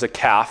that it was a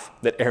calf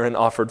that Aaron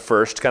offered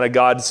first. Kind of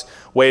God's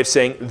way of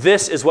saying,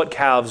 this is what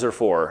calves are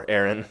for,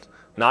 Aaron.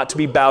 Not to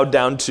be bowed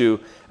down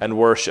to and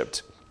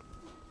worshipped.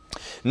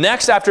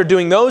 Next, after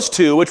doing those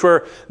two, which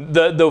were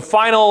the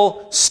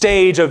final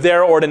stage of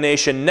their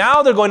ordination,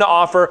 now they're going to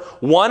offer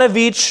one of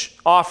each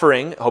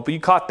offering, I hope you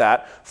caught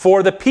that,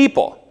 for the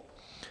people.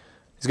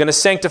 He's going to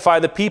sanctify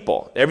the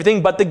people.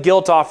 Everything but the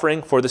guilt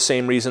offering for the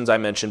same reasons I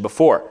mentioned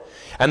before.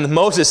 And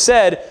Moses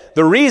said,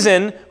 the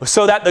reason was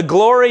so that the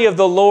glory of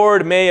the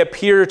Lord may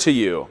appear to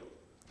you.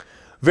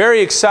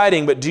 Very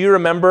exciting, but do you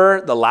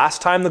remember the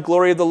last time the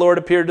glory of the Lord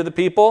appeared to the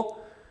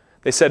people?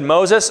 They said,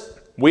 Moses,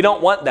 we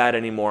don't want that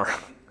anymore.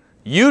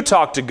 You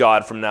talk to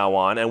God from now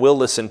on, and we'll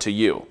listen to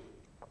you.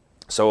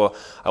 So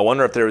I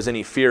wonder if there was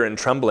any fear and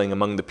trembling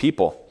among the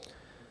people.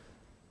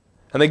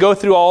 And they go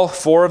through all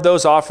 4 of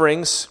those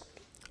offerings,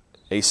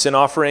 a sin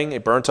offering, a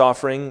burnt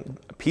offering,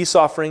 a peace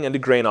offering, and a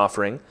grain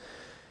offering.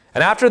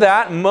 And after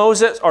that,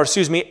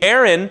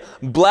 Aaron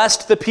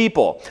blessed the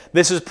people.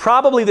 This is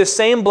probably the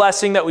same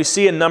blessing that we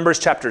see in Numbers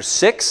chapter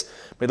 6.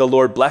 May the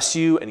Lord bless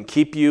you and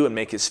keep you and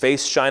make his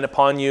face shine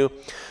upon you.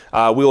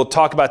 We will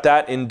talk about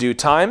that in due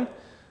time.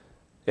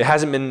 It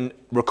hasn't been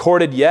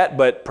recorded yet,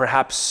 but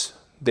perhaps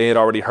they had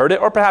already heard it,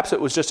 or perhaps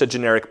it was just a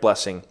generic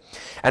blessing.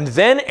 And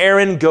then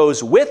Aaron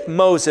goes with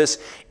Moses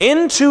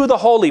into the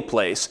holy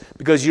place,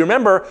 because you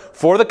remember,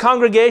 for the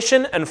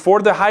congregation and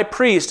for the high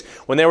priest,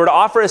 when they were to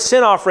offer a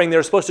sin offering, they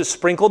were supposed to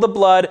sprinkle the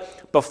blood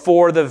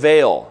before the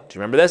veil. Do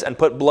you remember this? And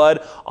put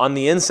blood on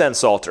the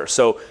incense altar.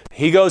 So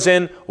he goes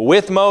in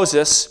with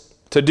Moses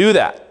to do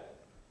that.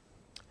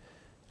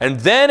 And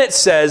then it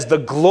says, the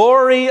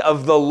glory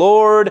of the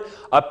Lord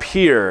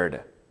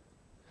appeared.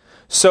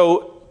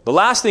 So the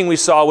last thing we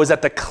saw was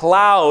that the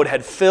cloud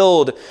had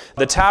filled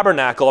the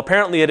tabernacle.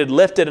 Apparently it had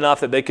lifted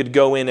enough that they could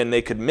go in and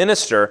they could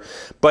minister.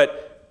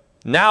 But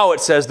now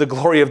it says the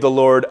glory of the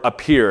Lord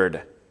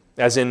appeared,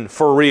 as in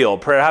for real.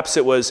 Perhaps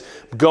it was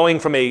going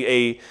from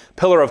a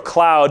pillar of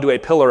cloud to a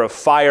pillar of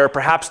fire.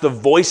 Perhaps the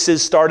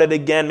voices started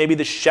again. Maybe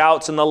the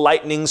shouts and the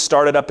lightning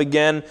started up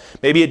again.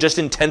 Maybe it just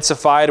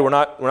intensified. We're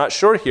not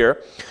sure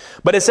here.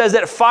 But it says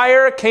that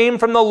fire came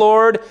from the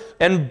Lord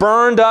and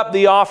burned up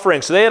the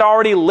offering. So they had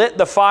already lit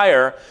the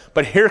fire,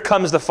 but here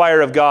comes the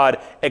fire of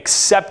God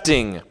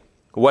accepting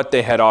what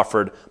they had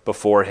offered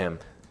before him.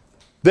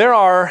 There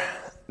are,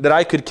 that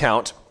I could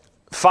count,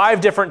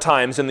 5 different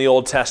times in the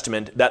Old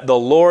Testament that the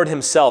Lord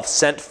himself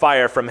sent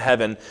fire from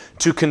heaven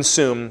to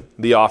consume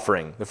the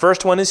offering. The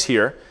first one is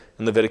here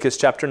in Leviticus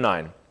chapter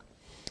 9.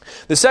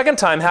 The second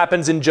time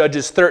happens in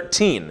Judges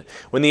 13,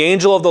 when the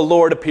angel of the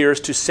Lord appears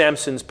to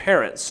Samson's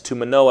parents, to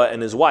Manoah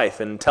and his wife,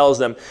 and tells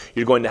them,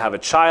 you're going to have a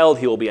child,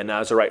 he will be a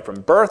Nazirite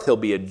from birth, he'll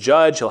be a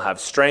judge, he'll have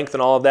strength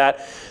and all of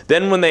that.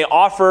 Then when they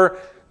offer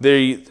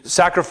the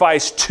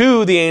sacrifice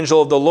to the angel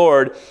of the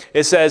Lord,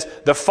 it says,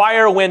 the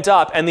fire went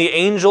up, and the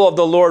angel of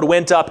the Lord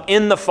went up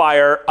in the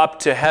fire up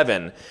to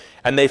heaven,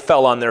 and they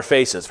fell on their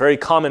faces. Very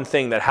common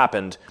thing that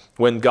happened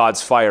when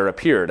God's fire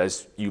appeared,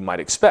 as you might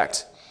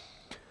expect.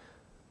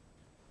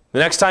 The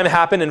next time it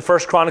happened in 1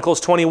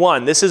 Chronicles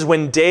 21. This is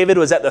when David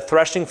was at the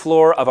threshing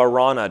floor of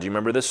Araunah. Do you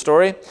remember this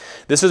story?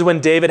 This is when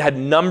David had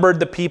numbered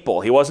the people.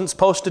 He wasn't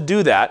supposed to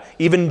do that.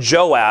 Even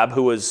Joab,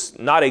 who was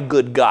not a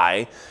good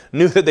guy,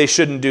 knew that they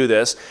shouldn't do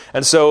this.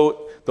 And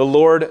so the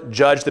Lord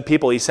judged the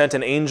people. He sent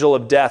an angel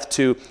of death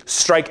to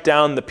strike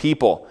down the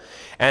people.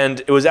 And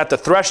it was at the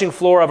threshing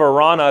floor of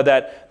Araunah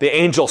that the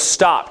angel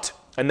stopped.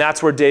 And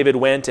that's where David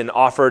went and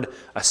offered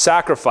a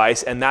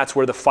sacrifice, and that's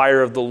where the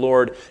fire of the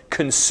Lord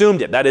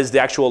consumed it. That is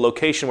the actual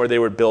location where they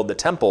would build the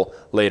temple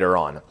later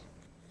on.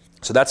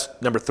 So that's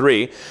number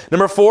 3.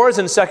 Number 4 is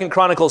in 2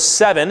 Chronicles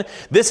 7.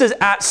 This is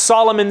at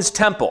Solomon's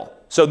temple.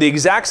 So the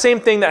exact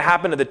same thing that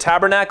happened at the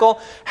tabernacle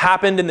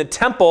happened in the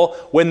temple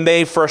when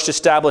they first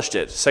established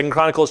it. 2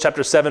 Chronicles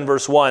chapter 7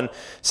 verse 1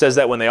 says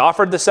that when they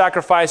offered the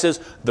sacrifices,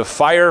 the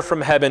fire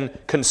from heaven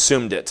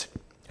consumed it.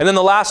 And then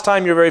the last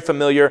time you're very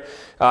familiar,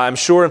 I'm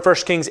sure in 1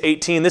 Kings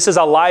 18, this is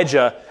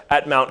Elijah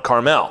at Mount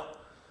Carmel,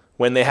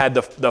 when they had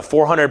the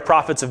 400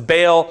 prophets of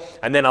Baal,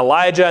 and then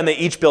Elijah, and they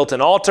each built an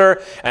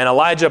altar, and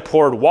Elijah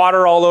poured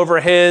water all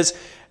over his.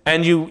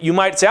 And you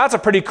might say, that's a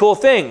pretty cool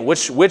thing.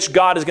 Which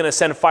God is going to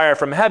send fire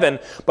from heaven?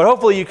 But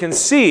hopefully you can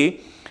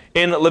see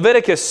in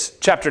Leviticus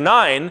chapter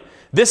 9,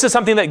 this is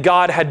something that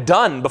God had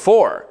done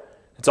before.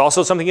 It's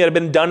also something that had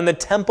been done in the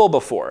temple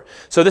before.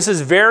 So this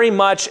is very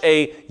much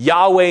a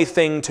Yahweh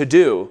thing to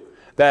do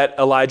that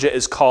Elijah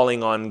is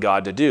calling on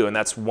God to do. And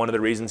that's one of the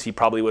reasons he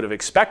probably would have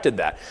expected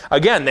that.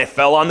 Again, they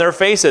fell on their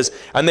faces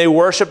and they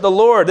worshiped the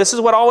Lord. This is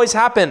what always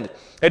happened.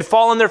 They'd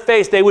fall on their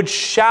face. They would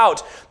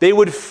shout. They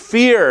would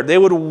fear. They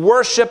would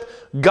worship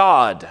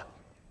God.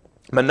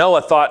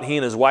 Manoah thought he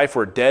and his wife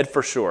were dead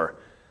for sure.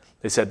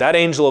 They said, that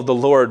angel of the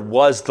Lord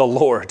was the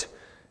Lord,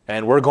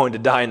 and we're going to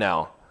die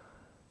now.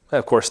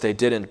 Of course, they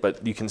didn't,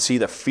 but you can see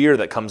the fear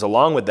that comes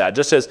along with that.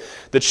 Just as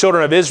the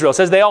children of Israel, it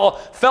says they all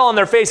fell on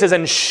their faces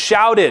and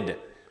shouted.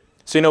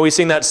 So, we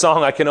sing that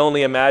song, I Can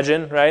Only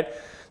Imagine, right?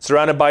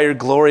 Surrounded by your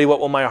glory, what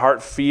will my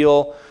heart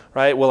feel,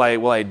 right? Will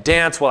I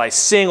dance? Will I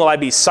sing? Will I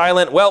be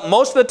silent? Well,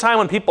 most of the time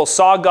when people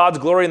saw God's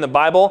glory in the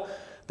Bible,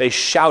 they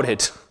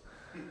shouted.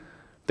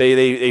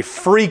 They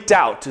freaked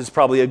out is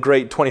probably a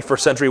great 21st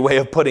century way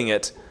of putting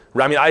it.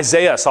 I mean,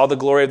 Isaiah saw the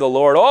glory of the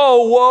Lord.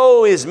 Oh,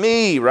 woe is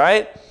me,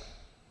 right?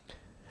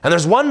 And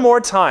there's one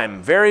more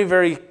time, very,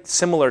 very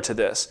similar to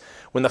this,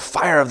 when the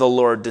fire of the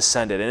Lord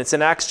descended. And it's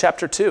in Acts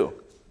chapter 2.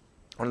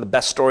 One of the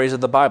best stories of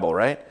the Bible,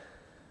 right?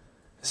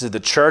 This is the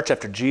church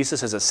after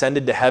Jesus has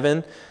ascended to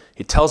heaven.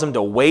 He tells them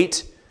to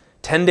wait.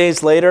 10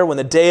 days later, when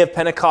the day of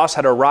Pentecost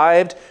had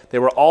arrived, they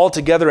were all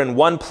together in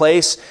one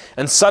place,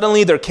 and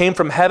suddenly there came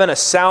from heaven a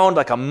sound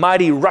like a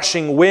mighty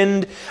rushing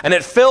wind, and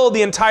it filled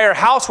the entire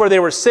house where they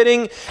were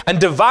sitting,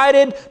 and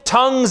divided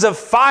tongues of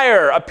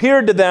fire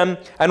appeared to them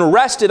and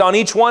rested on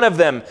each one of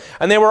them.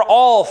 And they were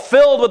all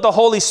filled with the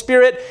Holy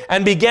Spirit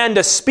and began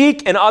to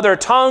speak in other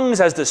tongues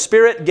as the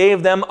Spirit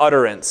gave them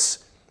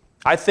utterance.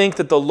 I think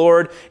that the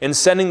Lord, in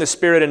sending the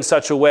Spirit in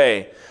such a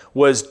way,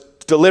 was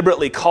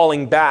deliberately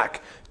calling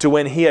back to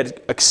when he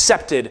had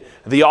accepted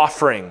the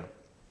offering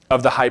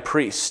of the high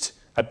priest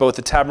at both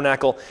the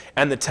tabernacle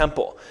and the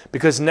temple.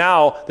 Because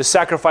now the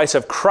sacrifice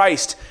of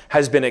Christ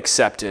has been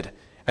accepted.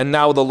 And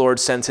now the Lord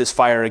sends his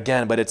fire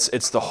again, but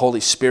it's the Holy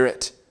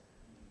Spirit.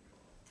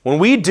 When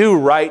we do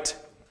right,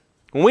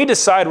 when we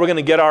decide we're going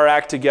to get our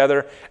act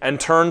together and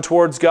turn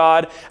towards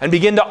God and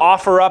begin to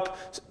offer up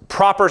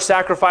proper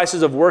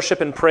sacrifices of worship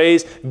and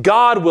praise,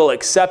 God will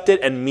accept it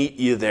and meet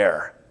you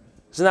there.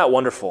 Isn't that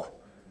wonderful?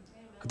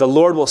 The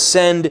Lord will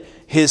send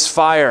his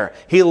fire.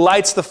 He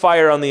lights the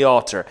fire on the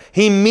altar.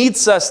 He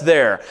meets us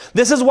there.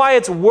 This is why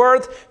it's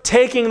worth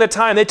taking the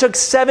time. They took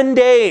 7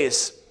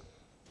 days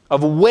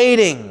of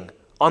waiting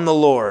on the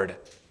Lord.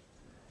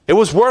 It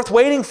was worth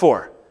waiting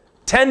for.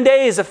 10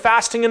 days of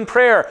fasting and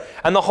prayer,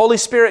 and the Holy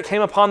Spirit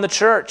came upon the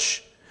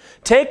church.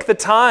 Take the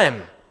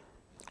time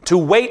to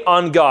wait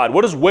on God.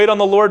 What does wait on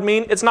the Lord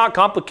mean? It's not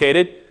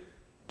complicated. It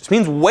just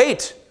means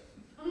wait.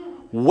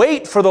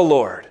 Wait for the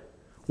Lord.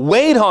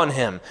 Wait on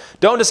him.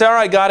 Don't just say, all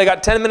right, God, I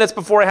got 10 minutes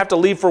before I have to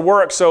leave for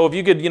work, so if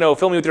you could,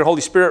 fill me with your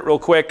Holy Spirit real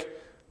quick.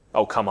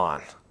 Oh, come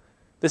on.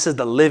 This is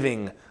the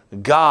living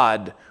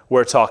God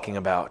we're talking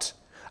about.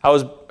 I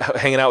was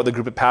hanging out with a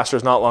group of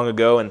pastors not long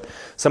ago, and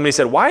somebody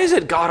said, why is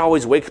it God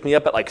always wakes me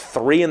up at like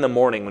 3 a.m.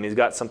 when he's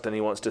got something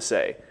he wants to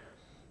say?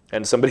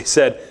 And somebody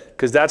said,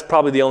 because that's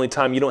probably the only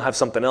time you don't have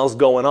something else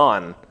going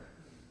on,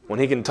 when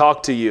he can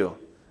talk to you.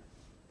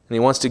 And he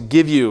wants to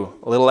give you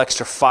a little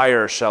extra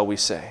fire, shall we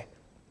say.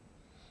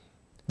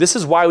 This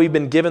is why we've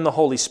been given the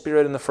Holy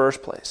Spirit in the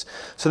first place,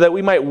 so that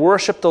we might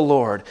worship the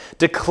Lord,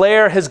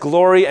 declare his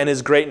glory and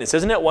his greatness.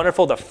 Isn't it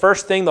wonderful? The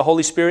first thing the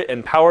Holy Spirit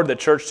empowered the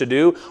church to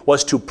do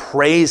was to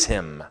praise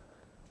him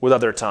with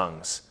other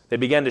tongues. They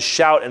began to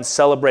shout and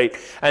celebrate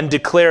and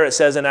declare, it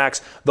says in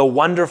Acts, the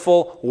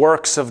wonderful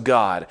works of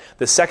God.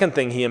 The second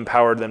thing he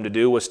empowered them to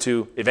do was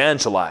to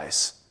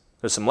evangelize.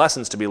 There's some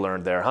lessons to be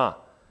learned there, huh?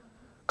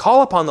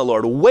 Call upon the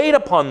Lord. Wait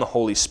upon the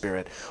Holy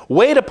Spirit.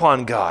 Wait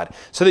upon God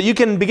so that you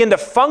can begin to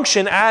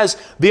function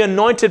as the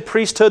anointed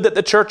priesthood that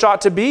the church ought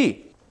to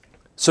be.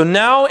 So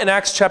now in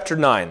Acts chapter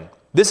 9,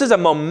 this is a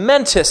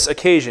momentous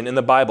occasion in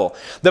the Bible.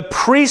 The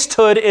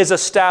priesthood is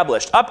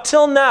established. Up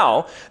till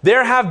now,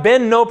 there have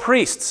been no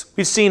priests.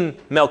 We've seen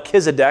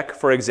Melchizedek,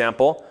 for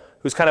example,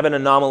 who's kind of an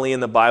anomaly in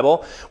the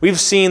Bible.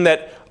 We've seen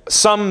that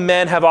some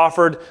men have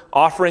offered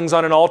offerings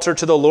on an altar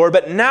to the Lord,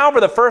 but now for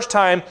the first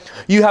time,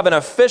 you have an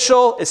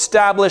official,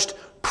 established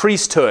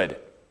priesthood.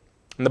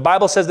 And the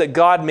Bible says that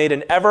God made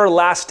an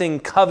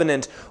everlasting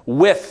covenant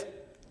with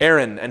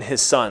Aaron and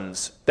his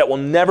sons that will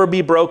never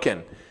be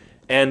broken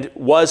and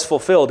was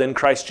fulfilled in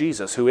Christ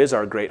Jesus, who is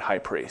our great high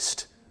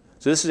priest.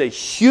 So this is a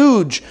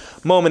huge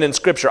moment in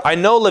Scripture. I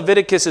know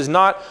Leviticus is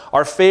not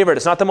our favorite.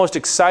 It's not the most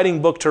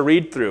exciting book to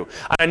read through.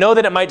 I know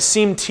that it might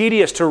seem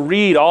tedious to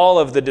read all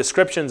of the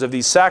descriptions of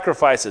these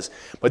sacrifices,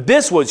 but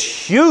this was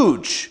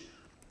huge.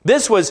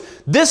 This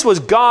was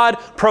God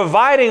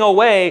providing a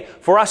way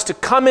for us to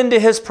come into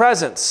his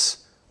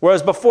presence.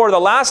 Whereas before,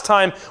 the last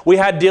time we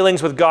had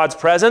dealings with God's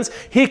presence,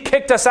 he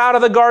kicked us out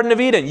of the Garden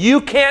of Eden.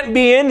 You can't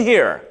be in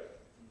here.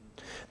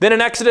 Then in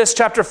Exodus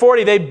chapter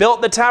 40, they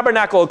built the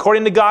tabernacle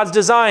according to God's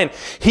design.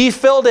 He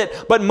filled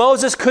it, but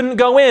Moses couldn't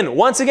go in.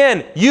 Once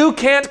again, you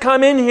can't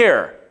come in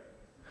here.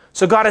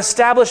 So God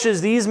establishes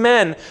these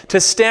men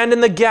to stand in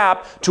the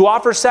gap, to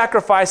offer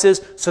sacrifices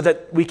so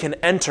that we can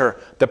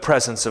enter the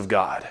presence of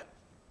God.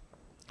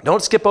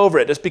 Don't skip over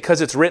it just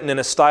because it's written in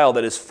a style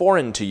that is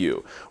foreign to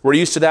you. We're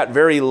used to that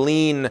very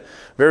lean,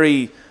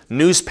 very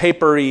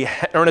newspapery,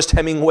 Ernest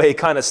Hemingway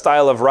kind of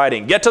style of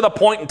writing. Get to the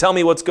point and tell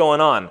me what's going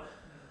on.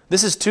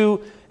 This is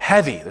too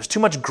heavy. There's too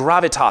much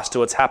gravitas to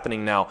what's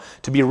happening now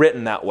to be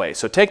written that way.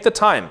 So take the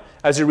time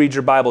as you read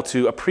your Bible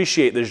to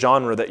appreciate the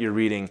genre that you're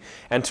reading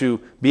and to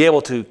be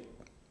able to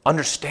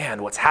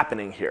understand what's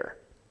happening here.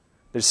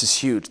 This is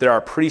huge. There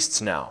are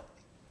priests now.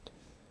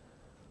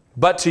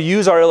 But to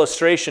use our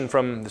illustration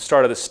from the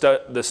start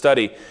of the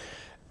study,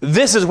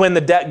 this is when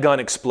the debt gun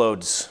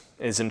explodes,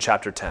 is in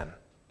chapter 10.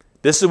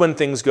 This is when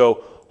things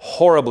go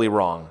horribly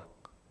wrong.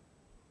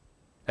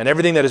 And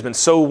everything that has been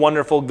so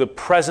wonderful, the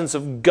presence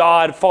of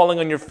God falling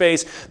on your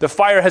face, the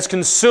fire has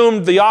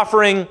consumed the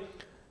offering,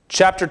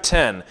 chapter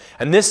 10.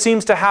 And this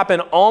seems to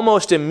happen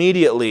almost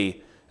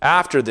immediately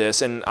after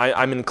this, and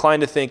I'm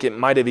inclined to think it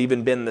might have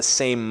even been the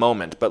same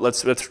moment, but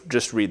let's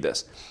just read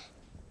this.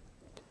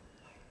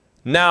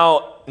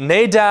 Now,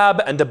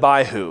 Nadab and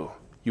Abihu,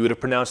 you would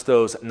have pronounced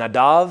those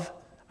Nadav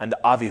and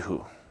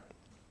Avihu,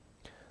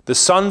 the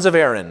sons of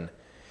Aaron,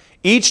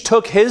 each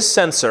took his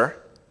censer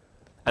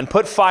and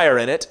put fire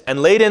in it,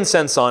 and laid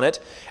incense on it,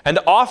 and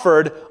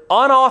offered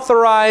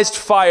unauthorized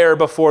fire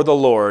before the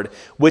Lord,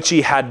 which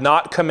he had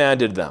not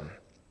commanded them.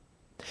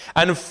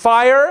 And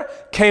fire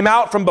came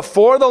out from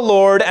before the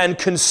Lord and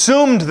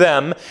consumed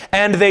them,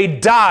 and they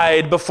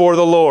died before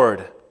the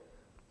Lord.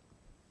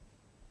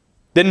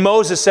 Then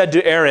Moses said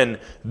to Aaron,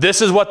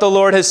 "This is what the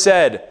Lord has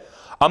said,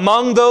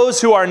 among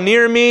those who are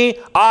near me,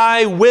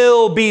 I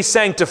will be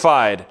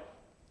sanctified,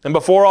 and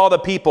before all the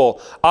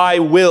people, I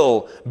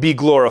will be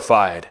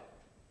glorified."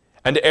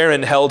 And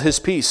Aaron held his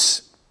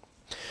peace.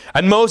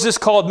 And Moses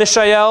called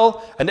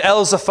Mishael and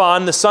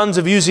Elzaphan, the sons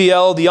of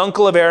Uzziel, the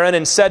uncle of Aaron,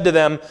 and said to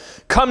them,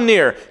 "Come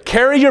near,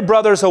 carry your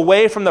brothers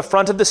away from the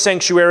front of the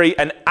sanctuary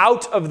and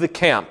out of the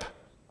camp."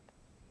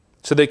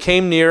 So they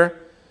came near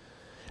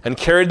and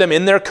carried them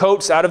in their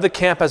coats out of the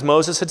camp, as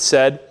Moses had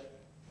said.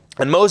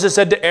 And Moses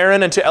said to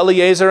Aaron and to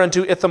Eleazar and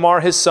to Ithamar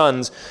his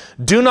sons,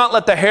 "Do not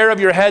let the hair of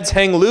your heads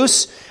hang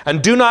loose,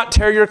 and do not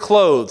tear your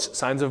clothes,"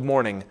 signs of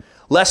mourning,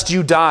 "lest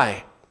you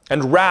die,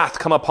 and wrath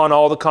come upon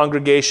all the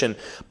congregation.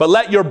 But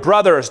let your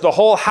brothers, the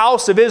whole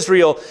house of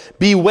Israel,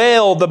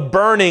 bewail the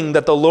burning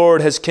that the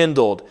Lord has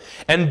kindled.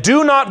 And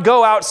do not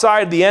go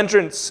outside the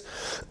entrance,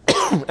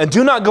 and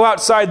do not go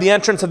outside the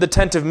entrance of the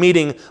tent of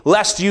meeting,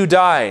 lest you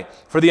die,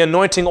 for the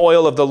anointing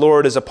oil of the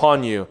Lord is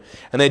upon you."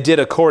 And they did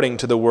according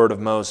to the word of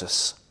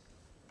Moses.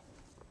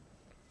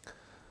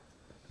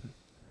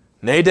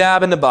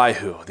 Nadab and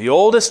Abihu, the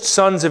oldest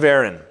sons of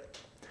Aaron,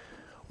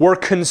 were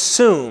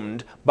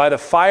consumed by the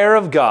fire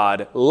of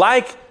God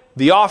like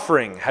the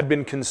offering had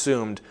been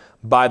consumed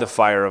by the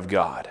fire of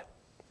God.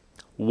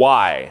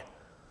 Why?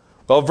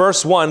 Well,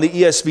 verse 1, the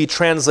ESV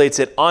translates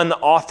it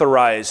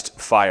unauthorized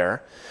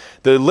fire.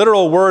 The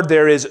literal word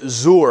there is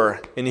zur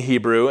in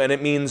Hebrew, and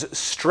it means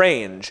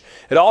strange.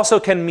 It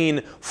also can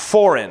mean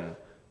foreign.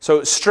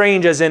 So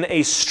strange as in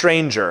a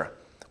stranger.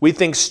 We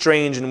think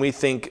strange and we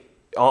think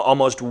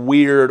almost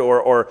weird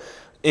or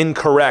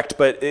incorrect,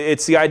 but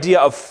it's the idea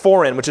of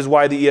foreign, which is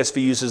why the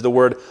ESV uses the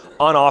word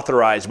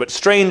unauthorized. But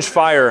strange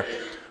fire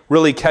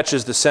really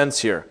catches the sense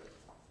here.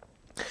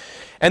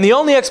 And the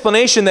only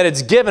explanation that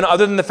it's given,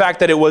 other than the fact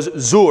that it was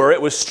zur,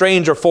 it was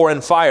strange or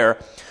foreign fire,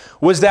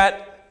 was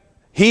that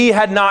he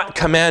had not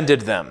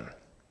commanded them.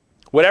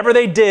 Whatever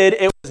they did,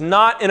 it was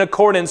not in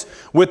accordance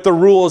with the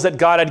rules that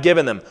God had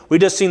given them. We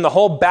just seen the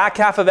whole back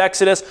half of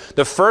Exodus,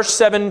 the first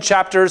 7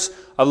 chapters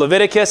of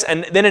Leviticus,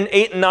 and then in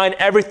 8 and 9,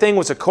 everything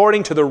was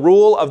according to the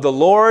rule of the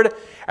Lord.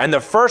 And the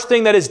first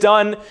thing that is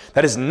done,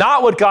 that is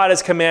not what God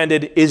has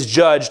commanded, is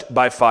judged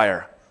by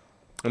fire.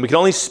 And we can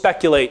only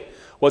speculate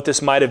what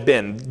this might have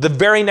been. The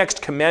very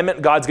next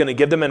commandment God's going to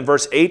give them in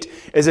verse 8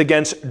 is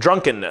against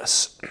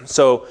drunkenness.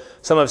 So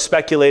some have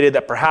speculated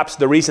that perhaps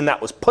the reason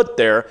that was put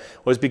there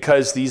was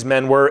because these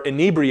men were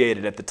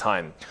inebriated at the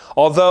time.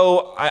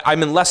 Although I'm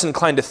less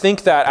inclined to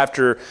think that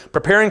after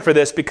preparing for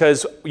this,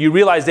 because you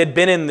realize they'd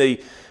been in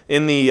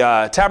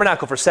the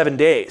tabernacle for 7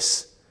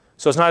 days.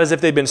 So it's not as if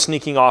they'd been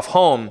sneaking off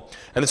home,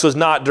 and this was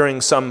not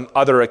during some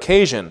other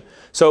occasion.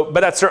 But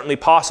that's certainly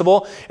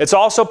possible. It's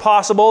also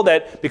possible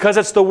that because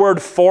it's the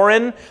word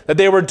foreign, that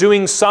they were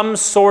doing some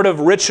sort of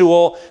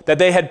ritual that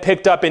they had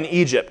picked up in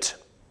Egypt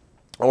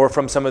or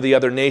from some of the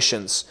other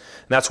nations.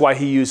 And that's why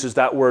he uses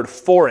that word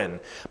foreign.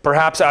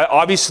 Perhaps,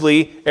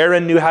 obviously,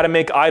 Aaron knew how to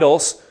make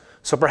idols,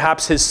 so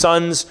perhaps his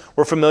sons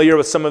were familiar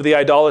with some of the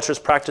idolatrous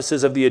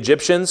practices of the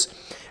Egyptians,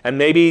 and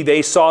maybe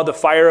they saw the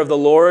fire of the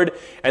Lord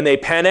and they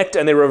panicked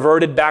and they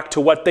reverted back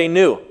to what they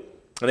knew.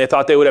 And they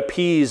thought they would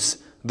appease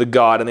the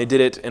god, and they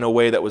did it in a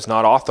way that was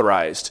not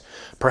authorized.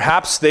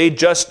 Perhaps they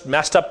just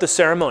messed up the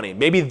ceremony.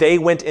 Maybe they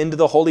went into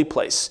the holy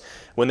place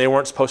when they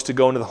weren't supposed to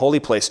go into the holy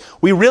place.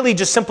 We really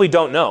just simply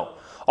don't know.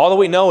 All that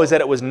we know is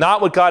that it was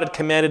not what God had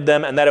commanded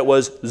them, and that it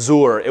was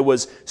zur. It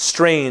was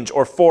strange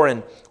or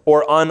foreign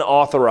or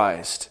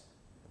unauthorized.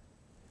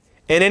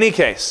 In any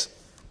case,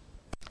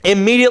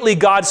 immediately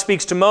God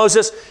speaks to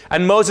Moses,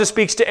 and Moses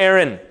speaks to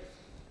Aaron.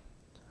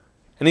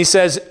 And he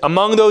says,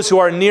 among those who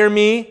are near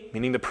me,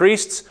 meaning the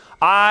priests,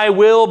 I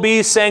will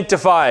be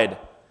sanctified.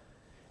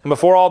 And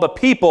before all the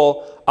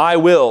people, I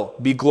will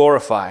be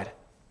glorified.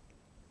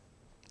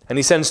 And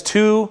he sends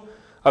 2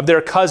 of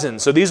their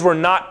cousins. So these were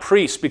not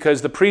priests,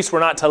 because the priests were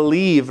not to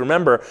leave,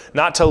 remember,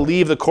 not to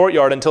leave the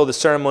courtyard until the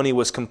ceremony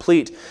was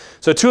complete.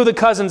 So 2 of the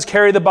cousins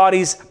carry the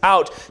bodies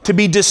out to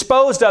be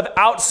disposed of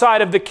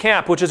outside of the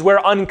camp, which is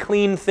where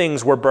unclean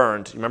things were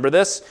burned. Remember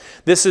this?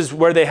 This is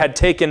where they had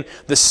taken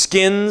the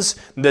skins,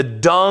 the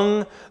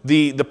dung,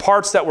 the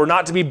parts that were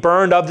not to be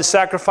burned of the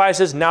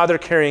sacrifices. Now they're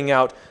carrying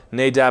out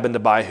Nadab and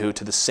Abihu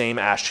to the same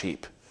ash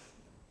heap.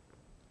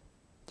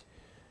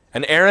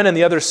 And Aaron and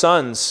the other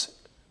sons,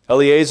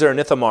 Eleazar and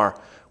Ithamar,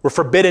 were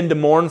forbidden to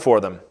mourn for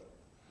them.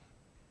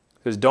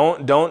 Because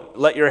don't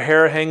let your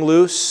hair hang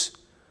loose,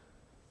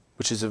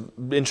 which is an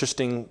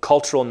interesting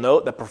cultural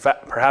note that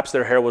perhaps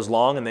their hair was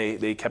long and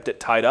they kept it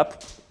tied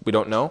up. We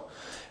don't know.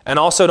 And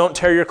also don't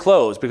tear your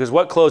clothes, because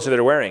what clothes are they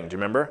wearing? Do you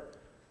remember?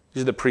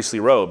 These are the priestly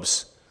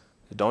robes.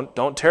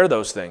 Don't tear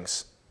those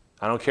things.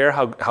 I don't care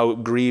how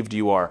grieved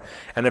you are.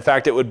 And in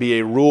fact, it would be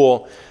a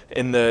rule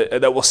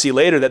that we'll see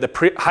later that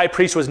the high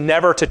priest was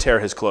never to tear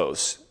his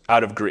clothes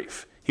out of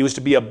grief. He was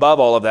to be above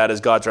all of that as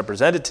God's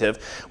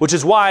representative, which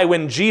is why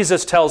when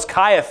Jesus tells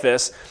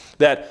Caiaphas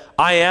that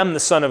I am the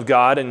Son of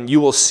God and you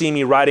will see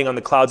me riding on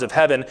the clouds of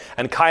heaven,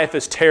 and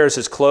Caiaphas tears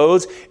his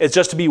clothes, it's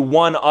just to be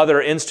one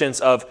other instance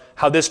of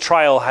how this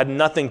trial had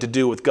nothing to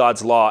do with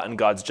God's law and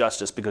God's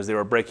justice, because they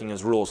were breaking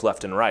his rules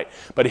left and right.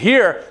 But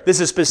here, this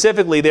is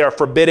specifically, they are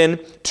forbidden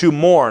to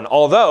mourn.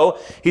 Although,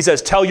 he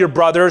says, tell your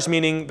brothers,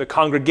 meaning the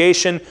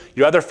congregation,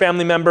 your other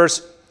family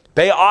members,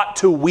 they ought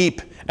to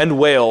weep and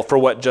wail for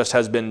what just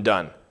has been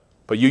done,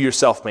 but you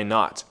yourself may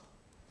not.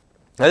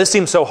 Now this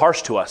seems so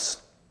harsh to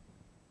us.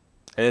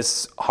 And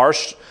it's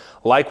harsh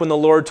like when the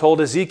Lord told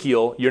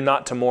Ezekiel, you're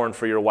not to mourn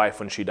for your wife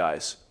when she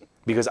dies,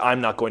 because I'm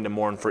not going to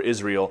mourn for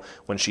Israel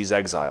when she's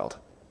exiled.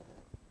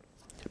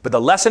 But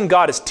the lesson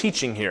God is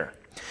teaching here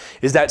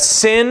is that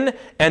sin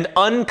and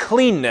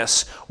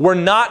uncleanness were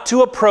not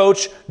to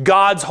approach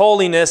God's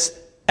holiness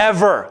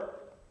ever.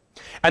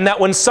 And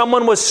that when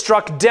someone was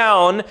struck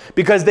down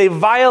because they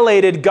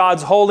violated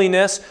God's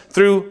holiness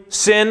through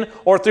sin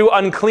or through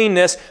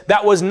uncleanness,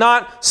 that was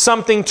not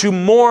something to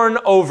mourn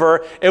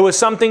over. It was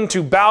something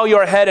to bow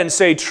your head and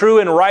say, true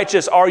and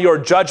righteous are your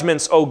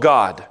judgments, O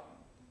God.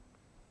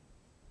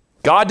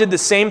 God did the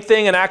same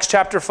thing in Acts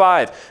chapter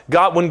 5.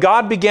 When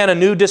God began a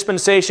new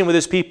dispensation with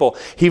his people,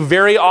 he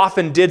very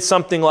often did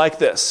something like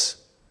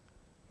this.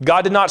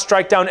 God did not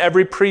strike down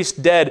every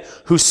priest dead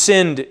who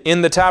sinned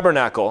in the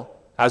tabernacle,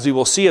 as we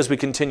will see as we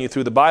continue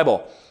through the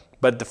Bible.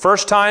 But the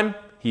first time,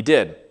 he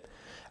did.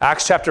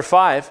 Acts chapter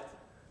 5,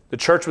 the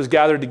church was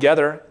gathered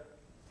together.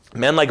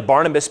 Men like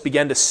Barnabas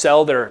began to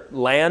sell their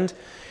land,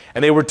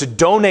 and they were to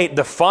donate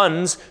the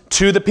funds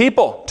to the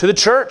people, to the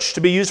church,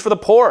 to be used for the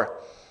poor.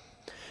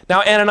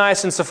 Now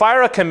Ananias and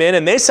Sapphira come in,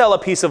 and they sell a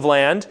piece of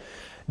land.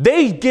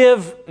 They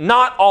give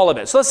not all of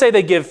it. So let's say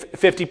they give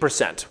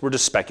 50%. We're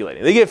just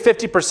speculating. They give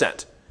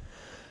 50%.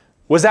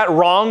 Was that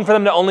wrong for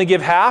them to only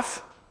give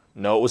half?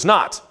 No, it was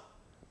not.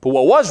 But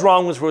what was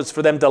wrong was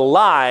for them to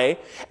lie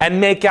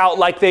and make out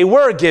like they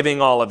were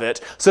giving all of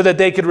it so that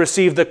they could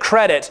receive the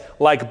credit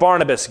like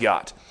Barnabas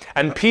got.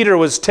 And Peter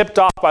was tipped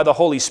off by the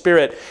Holy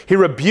Spirit. He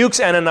rebukes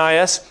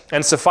Ananias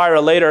and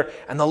Sapphira later,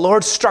 and the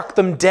Lord struck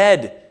them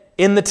dead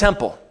in the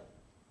temple.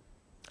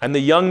 And the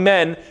young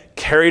men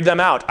carried them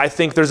out. I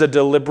think there's a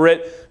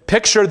deliberate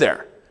picture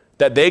there,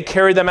 that they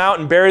carried them out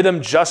and buried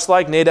them just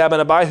like Nadab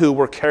and Abihu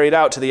were carried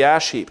out to the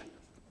ash heap.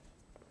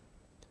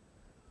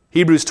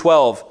 Hebrews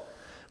 12,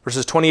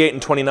 verses 28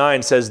 and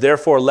 29 says,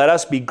 "Therefore let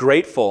us be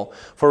grateful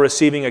for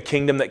receiving a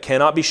kingdom that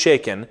cannot be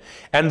shaken,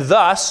 and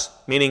thus,"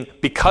 meaning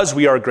because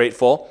we are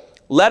grateful,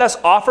 "let us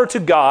offer to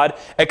God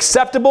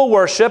acceptable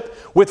worship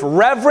with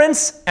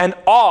reverence and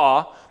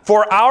awe,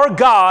 for our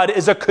God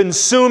is a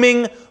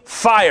consuming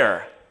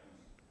fire."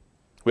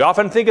 We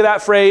often think of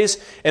that phrase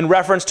in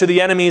reference to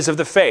the enemies of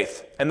the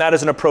faith, and that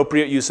is an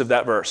appropriate use of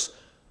that verse.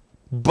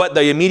 But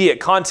the immediate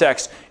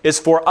context is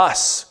for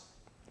us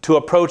to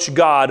approach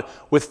God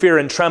with fear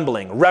and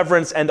trembling,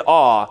 reverence and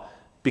awe,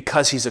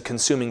 because he's a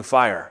consuming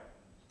fire.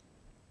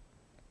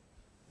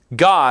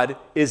 God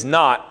is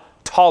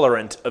not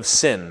tolerant of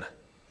sin.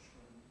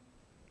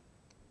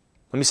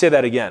 Let me say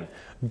that again.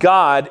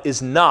 God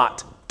is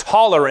not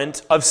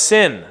tolerant of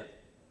sin.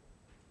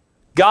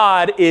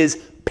 God is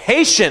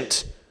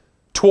patient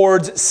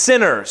towards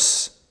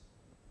sinners.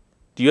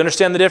 Do you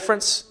understand the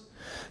difference?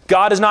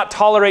 God does not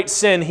tolerate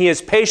sin. He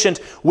is patient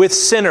with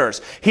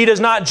sinners. He does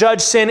not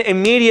judge sin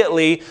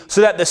immediately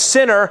so that the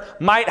sinner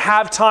might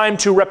have time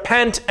to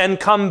repent and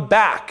come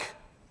back.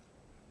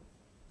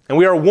 And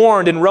we are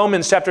warned in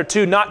Romans chapter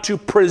 2 not to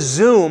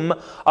presume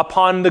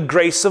upon the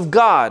grace of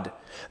God.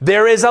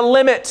 There is a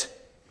limit.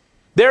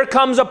 There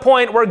comes a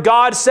point where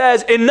God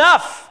says,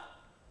 enough,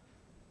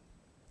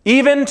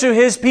 even to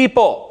his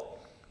people.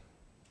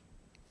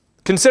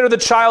 Consider the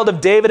child of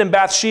David and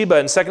Bathsheba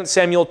in 2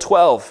 Samuel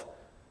 12.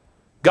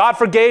 God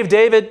forgave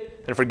David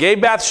and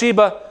forgave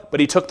Bathsheba, but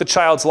he took the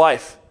child's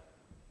life.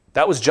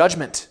 That was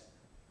judgment.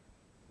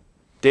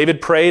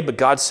 David prayed, but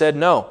God said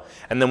no.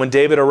 And then when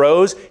David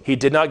arose, he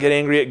did not get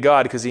angry at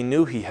God because he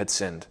knew he had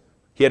sinned.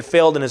 He had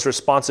failed in his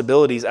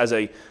responsibilities as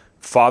a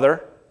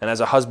father and as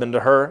a husband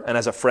to her and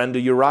as a friend to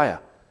Uriah.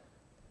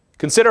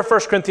 Consider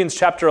 1 Corinthians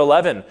chapter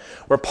 11,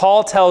 where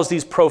Paul tells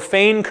these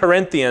profane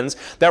Corinthians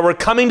that were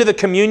coming to the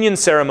communion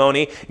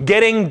ceremony,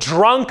 getting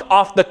drunk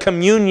off the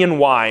communion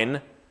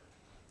wine.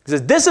 He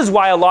says, this is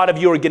why a lot of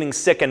you are getting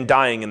sick and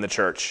dying in the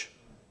church.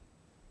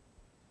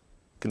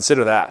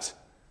 Consider that.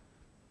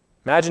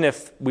 Imagine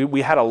if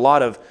we had a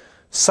lot of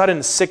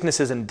sudden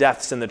sicknesses and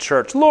deaths in the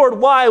church. Lord,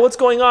 why? What's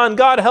going on?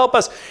 God, help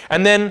us.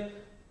 And then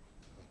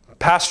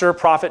pastor,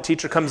 prophet,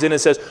 teacher comes in and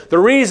says, the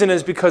reason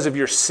is because of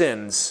your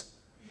sins.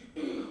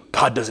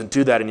 God doesn't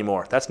do that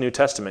anymore. That's New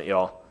Testament,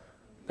 y'all.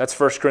 That's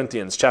 1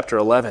 Corinthians chapter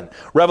 11.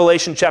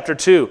 Revelation chapter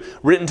 2,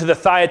 written to the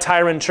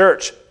Thyatiran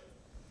church.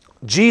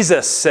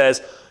 Jesus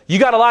says, you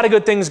got a lot of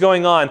good things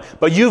going on,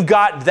 but you've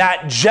got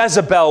that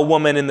Jezebel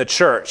woman in the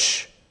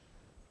church.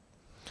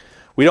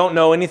 We don't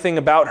know anything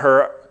about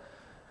her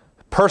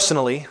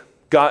personally.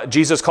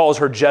 Jesus calls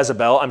her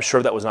Jezebel. I'm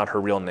sure that was not her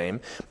real name.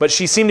 But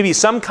she seemed to be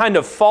some kind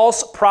of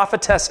false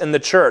prophetess in the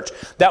church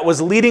that was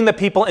leading the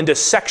people into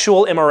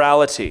sexual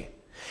immorality.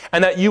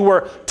 And that you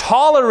were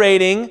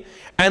tolerating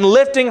and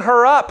lifting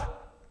her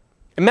up.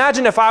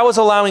 Imagine if I was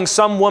allowing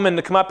some woman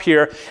to come up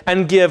here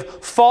and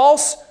give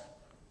false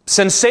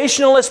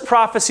sensationalist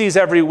prophecies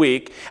every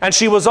week, and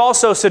she was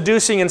also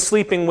seducing and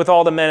sleeping with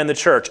all the men in the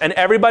church, and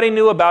everybody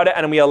knew about it,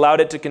 and we allowed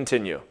it to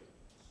continue.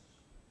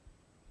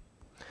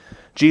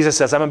 Jesus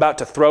says, I'm about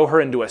to throw her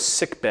into a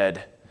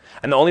sickbed,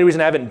 and the only reason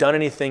I haven't done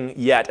anything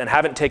yet and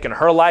haven't taken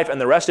her life and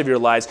the rest of your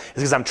lives is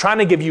because I'm trying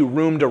to give you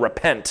room to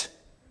repent.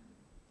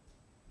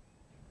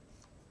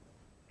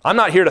 I'm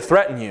not here to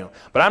threaten you,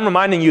 but I'm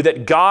reminding you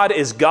that God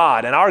is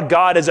God, and our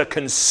God is a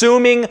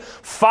consuming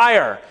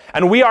fire,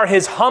 and we are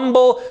his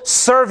humble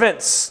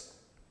servants.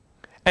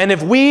 And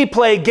if we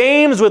play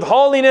games with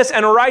holiness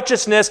and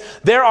righteousness,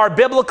 there are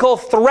biblical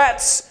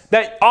threats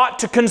that ought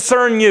to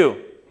concern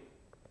you.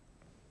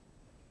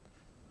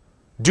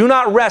 Do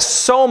not rest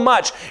so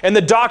much in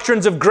the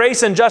doctrines of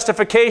grace and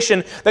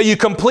justification that you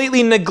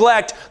completely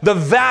neglect the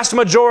vast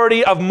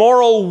majority of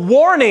moral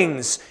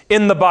warnings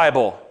in the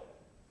Bible.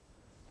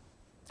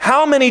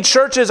 How many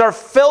churches are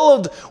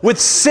filled with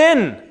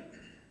sin?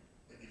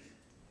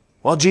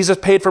 Well, Jesus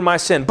paid for my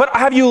sin. But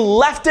have you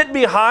left it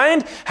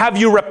behind? Have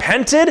you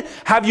repented?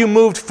 Have you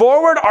moved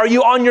forward? Are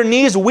you on your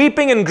knees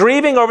weeping and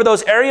grieving over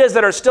those areas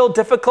that are still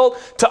difficult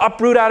to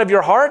uproot out of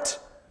your heart?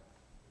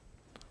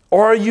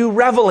 Or are you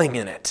reveling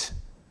in it?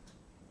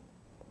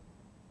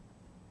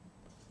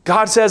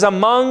 God says,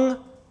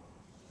 among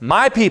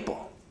my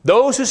people,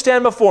 those who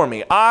stand before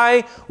me,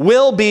 I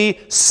will be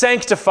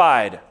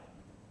sanctified.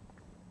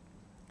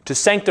 To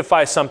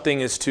sanctify something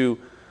is to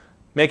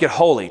make it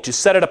holy, to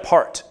set it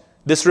apart.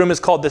 This room is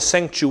called the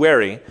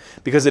sanctuary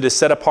because it is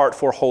set apart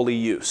for holy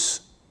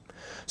use.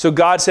 So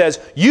God says,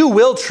 you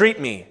will treat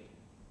me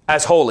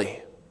as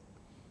holy.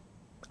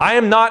 I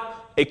am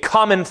not a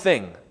common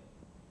thing.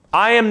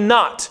 I am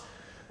not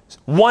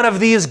one of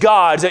these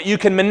gods that you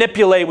can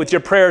manipulate with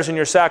your prayers and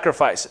your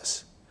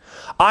sacrifices.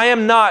 I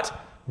am not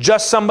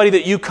just somebody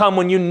that you come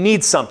when you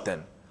need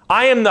something.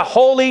 I am the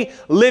holy,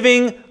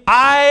 living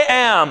I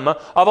am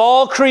of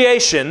all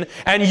creation,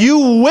 and you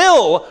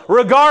will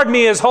regard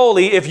me as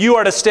holy if you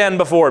are to stand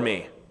before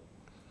me.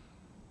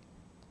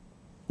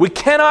 We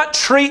cannot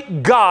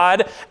treat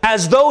God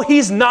as though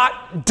He's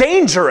not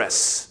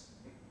dangerous.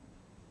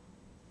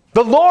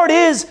 The Lord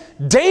is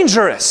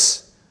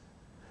dangerous.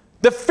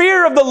 The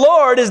fear of the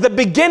Lord is the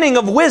beginning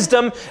of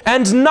wisdom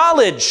and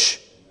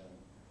knowledge.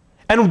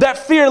 And that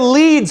fear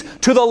leads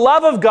to the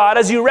love of God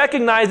as you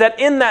recognize that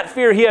in that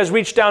fear He has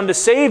reached down to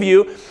save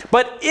you.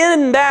 But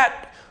in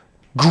that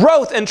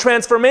growth and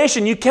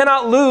transformation, you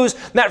cannot lose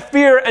that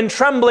fear and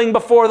trembling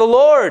before the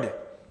Lord.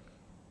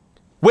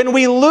 When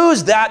we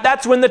lose that,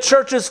 that's when the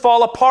churches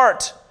fall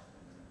apart.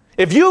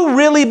 If you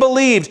really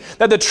believed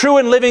that the true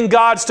and living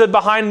God stood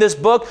behind this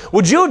book,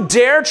 would you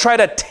dare try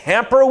to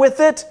tamper with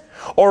it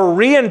or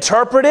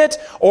reinterpret it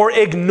or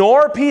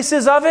ignore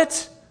pieces of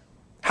it?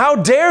 How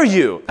dare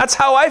you? That's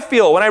how I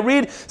feel when I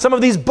read some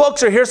of these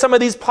books or hear some of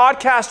these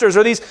podcasters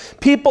or these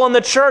people in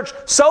the church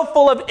so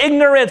full of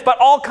ignorance but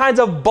all kinds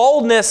of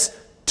boldness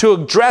to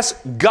address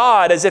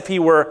God as if He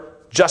were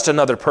just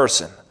another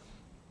person.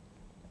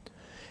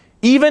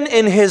 Even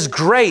in His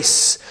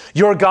grace,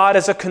 your God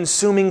is a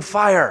consuming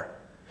fire.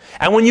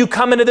 And when you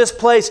come into this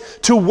place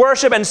to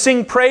worship and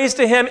sing praise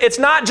to Him, it's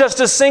not just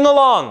to sing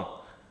along.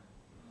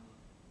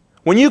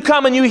 When you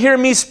come and you hear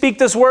me speak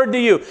this word to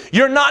you,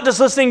 you're not just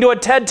listening to a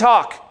TED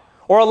Talk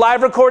or a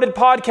live recorded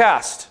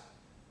podcast.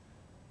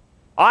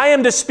 I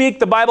am to speak,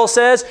 the Bible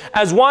says,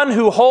 as one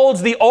who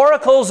holds the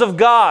oracles of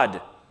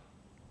God.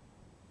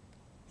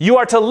 You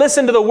are to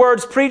listen to the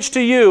words preached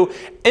to you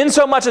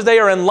insomuch as they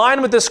are in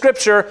line with the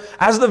Scripture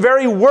as the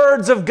very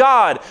words of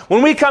God.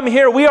 When we come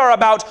here, we are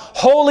about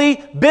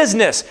holy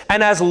business.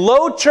 And as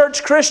low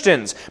church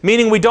Christians,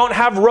 meaning we don't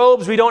have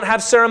robes, we don't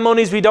have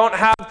ceremonies, we don't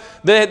have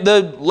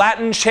the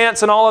Latin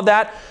chants and all of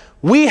that,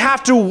 we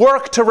have to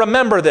work to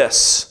remember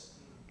this,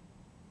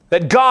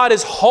 that God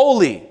is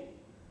holy.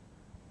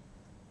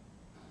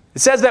 It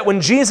says that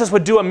when Jesus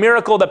would do a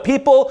miracle, the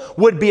people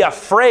would be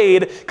afraid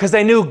because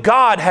they knew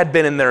God had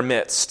been in their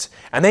midst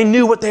and they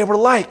knew what they were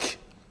like.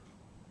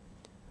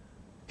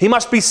 He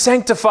must be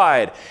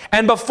sanctified.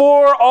 And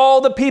before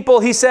all the people,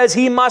 He says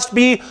He must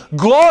be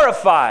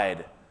glorified.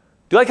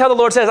 Do you like how the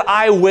Lord says,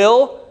 I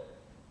will?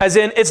 As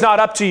in, it's not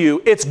up to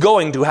you, it's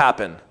going to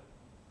happen.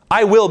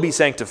 I will be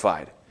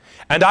sanctified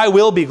and I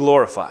will be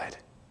glorified.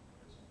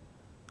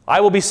 I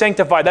will be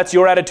sanctified. That's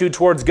your attitude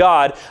towards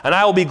God. And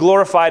I will be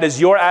glorified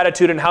as your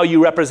attitude and how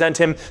you represent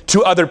Him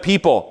to other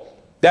people.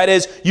 That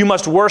is, you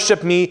must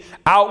worship me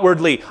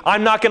outwardly.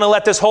 I'm not going to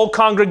let this whole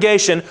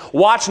congregation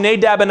watch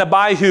Nadab and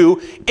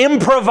Abihu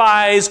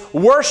improvise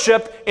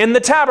worship in the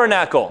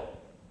tabernacle.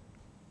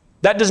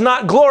 That does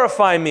not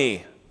glorify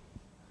me.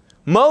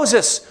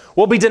 Moses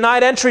will be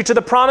denied entry to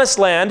the promised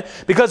land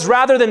because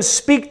rather than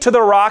speak to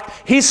the rock,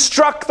 he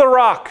struck the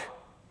rock.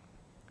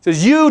 It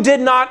says, you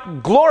did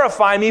not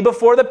glorify me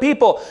before the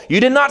people. You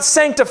did not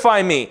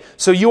sanctify me.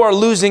 So you are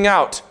losing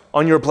out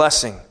on your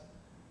blessing.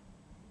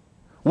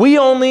 We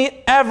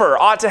only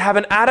ever ought to have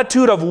an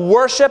attitude of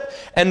worship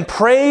and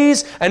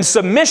praise and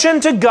submission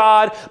to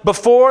God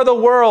before the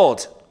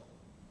world.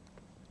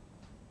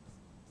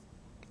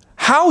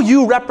 How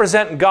you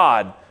represent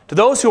God to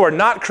those who are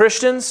not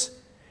Christians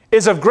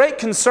is of great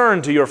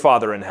concern to your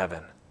Father in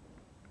heaven.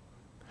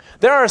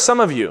 There are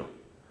some of you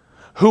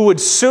who would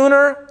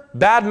sooner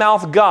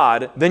badmouth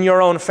God than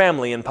your own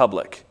family in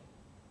public.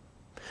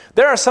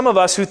 There are some of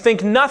us who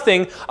think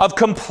nothing of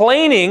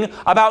complaining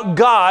about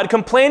God,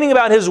 complaining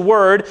about His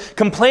Word,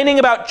 complaining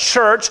about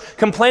church,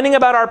 complaining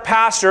about our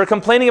pastor,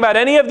 complaining about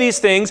any of these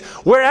things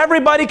where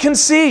everybody can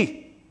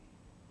see.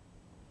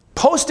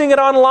 Posting it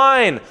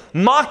online,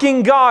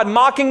 mocking God,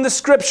 mocking the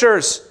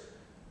Scriptures.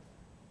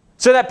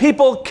 So that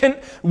people can,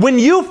 when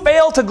you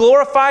fail to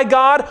glorify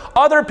God,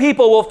 other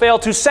people will fail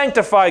to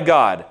sanctify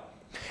God.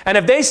 And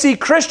if they see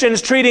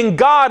Christians treating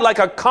God like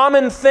a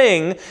common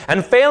thing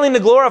and failing to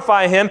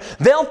glorify Him,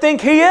 they'll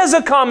think He is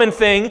a common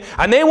thing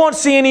and they won't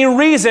see any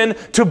reason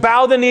to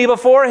bow the knee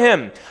before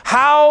Him.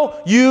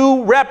 How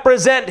you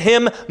represent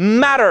Him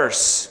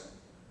matters.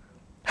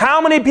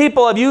 How many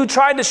people have you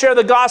tried to share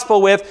the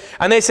gospel with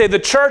and they say the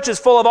church is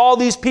full of all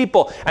these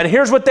people and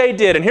here's what they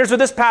did and here's what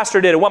this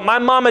pastor did and what my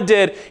mama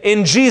did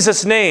in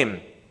Jesus' name?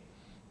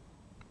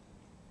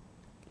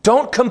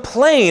 Don't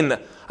complain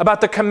about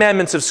the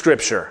commandments of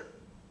Scripture.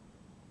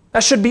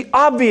 That should be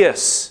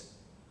obvious.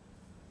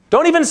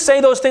 Don't even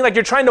say those things like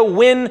you're trying to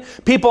win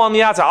people on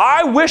the outside.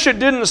 I wish it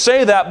didn't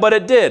say that, but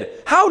it did.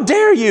 How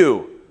dare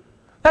you?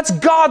 That's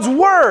God's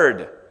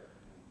Word.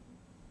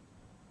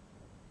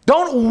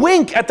 Don't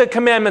wink at the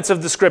commandments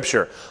of the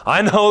Scripture.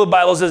 I know the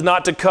Bible says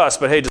not to cuss,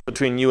 but hey, just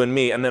between you and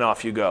me, and then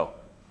off you go.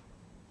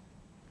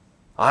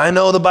 I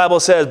know the Bible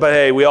says, but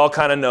hey, we all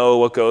kind of know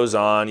what goes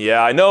on.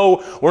 Yeah, I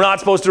know we're not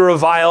supposed to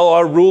revile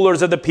our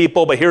rulers of the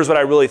people, but here's what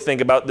I really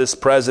think about this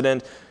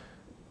president.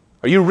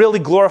 Are you really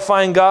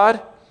glorifying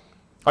God?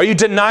 Are you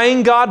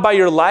denying God by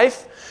your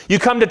life? You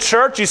come to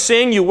church, you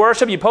sing, you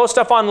worship, you post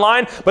stuff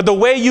online, but the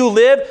way you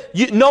live,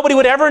 nobody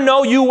would ever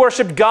know you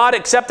worshiped God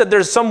except that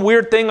there's some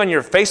weird thing on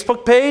your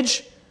Facebook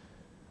page.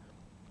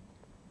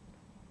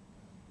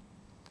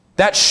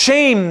 That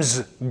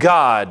shames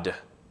God.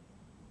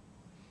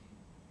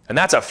 And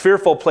that's a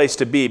fearful place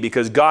to be,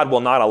 because God will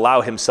not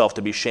allow himself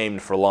to be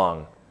shamed for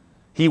long.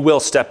 He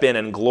will step in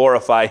and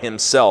glorify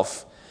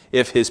himself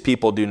if his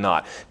people do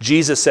not.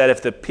 Jesus said,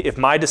 if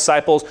my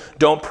disciples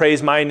don't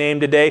praise my name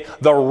today,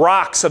 the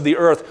rocks of the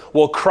earth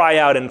will cry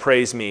out and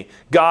praise me.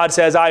 God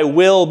says, I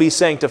will be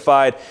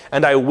sanctified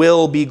and I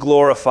will be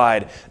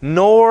glorified.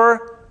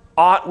 Nor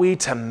ought we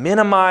to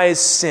minimize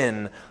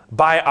sin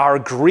by our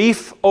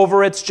grief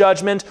over its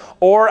judgment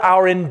or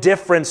our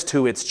indifference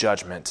to its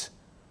judgment.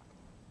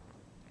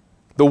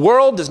 The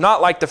world does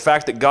not like the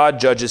fact that God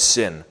judges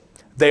sin.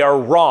 They are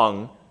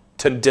wrong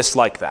to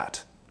dislike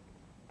that.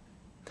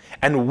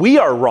 And we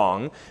are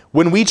wrong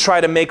when we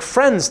try to make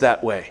friends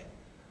that way.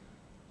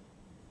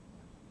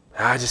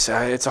 It's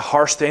a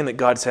harsh thing that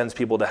God sends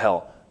people to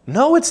hell.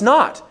 No, it's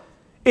not.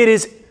 It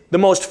is the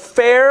most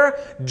fair,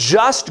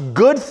 just,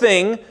 good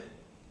thing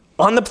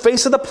on the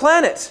face of the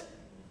planet.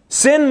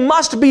 Sin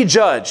must be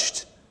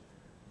judged.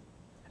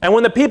 And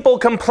when the people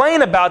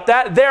complain about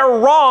that, they're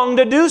wrong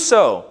to do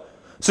so.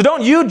 So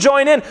don't you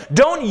join in.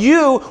 Don't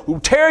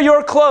you tear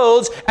your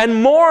clothes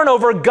and mourn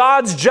over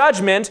God's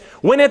judgment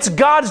when it's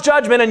God's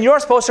judgment and you're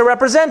supposed to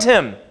represent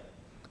him.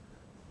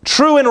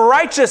 True and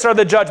righteous are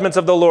the judgments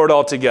of the Lord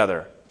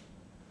altogether.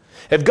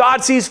 If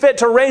God sees fit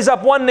to raise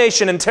up one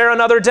nation and tear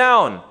another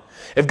down,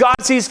 if God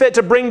sees fit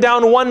to bring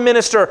down one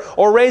minister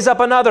or raise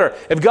up another,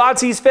 if God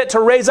sees fit to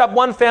raise up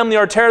one family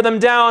or tear them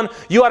down,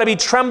 you ought to be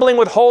trembling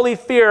with holy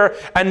fear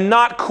and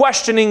not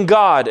questioning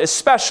God,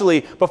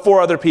 especially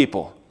before other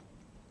people.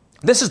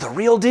 This is the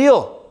real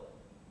deal.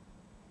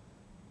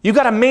 You've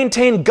got to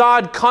maintain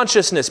God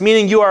consciousness,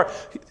 meaning you are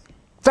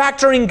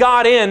factoring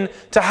God in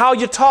to how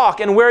you talk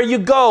and where you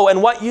go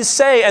and what you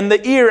say and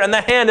the ear and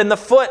the hand and the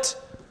foot.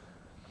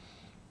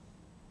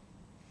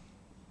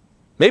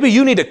 Maybe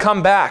you need to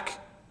come back.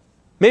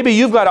 Maybe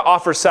you've got to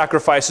offer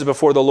sacrifices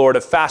before the Lord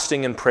of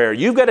fasting and prayer.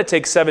 You've got to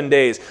take 7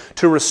 days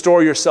to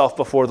restore yourself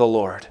before the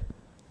Lord.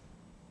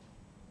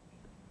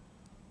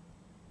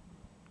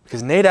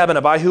 Because Nadab and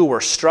Abihu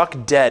were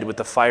struck dead with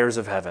the fires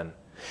of heaven.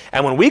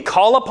 And when we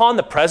call upon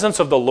the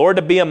presence of the Lord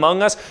to be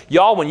among us,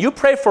 y'all, when you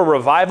pray for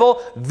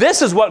revival,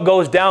 this is what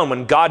goes down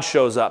when God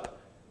shows up.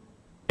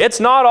 It's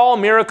not all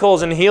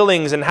miracles and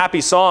healings and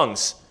happy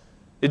songs.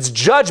 It's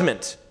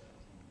judgment.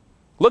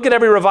 Look at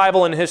every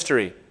revival in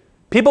history.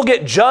 People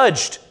get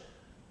judged.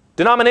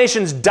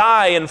 Denominations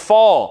die and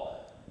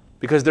fall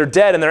because they're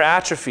dead and they're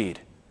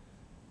atrophied.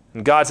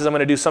 And God says, I'm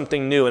going to do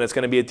something new, and it's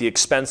going to be at the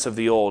expense of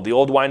the old. The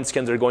old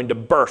wineskins are going to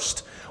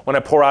burst when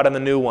I pour out on the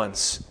new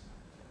ones.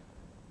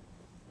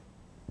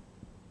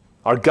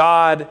 Our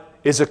God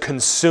is a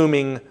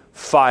consuming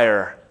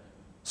fire.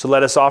 So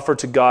let us offer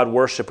to God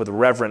worship with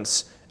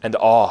reverence and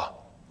awe.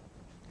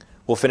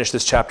 We'll finish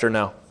this chapter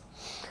now.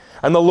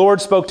 And the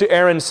Lord spoke to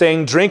Aaron,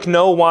 saying, drink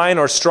no wine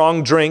or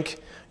strong drink,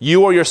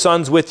 you or your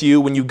sons with you,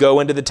 when you go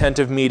into the tent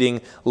of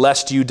meeting,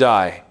 lest you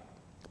die.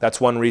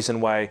 That's one reason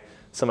why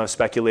some have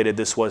speculated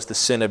this was the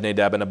sin of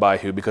Nadab and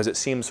Abihu, because it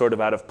seems sort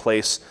of out of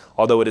place,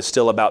 although it is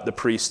still about the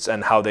priests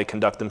and how they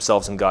conduct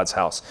themselves in God's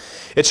house.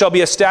 It shall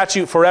be a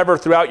statute forever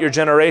throughout your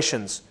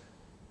generations.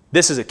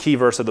 This is a key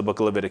verse of the book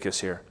of Leviticus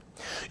here.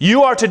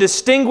 You are to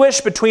distinguish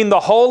between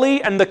the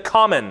holy and the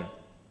common,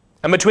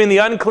 and between the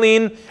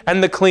unclean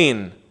and the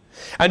clean.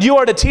 And you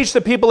are to teach the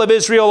people of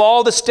Israel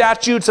all the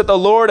statutes that the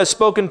Lord has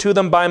spoken to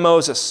them by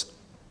Moses.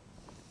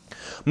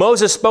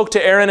 Moses spoke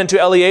to Aaron and to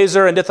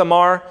Eleazar and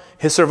Ithamar,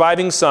 his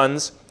surviving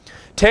sons,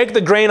 take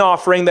the grain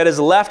offering that is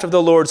left of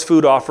the Lord's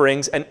food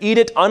offerings and eat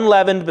it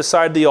unleavened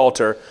beside the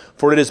altar,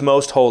 for it is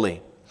most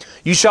holy.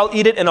 You shall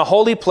eat it in a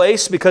holy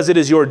place, because it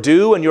is your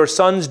due and your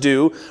sons'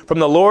 due from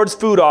the Lord's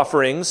food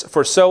offerings,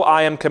 for so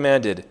I am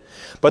commanded.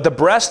 But the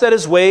breast that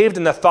is waved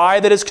and the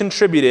thigh that is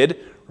contributed,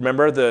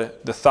 remember the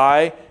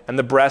thigh and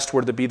the breast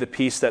were to be the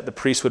piece that the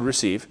priest would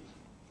receive,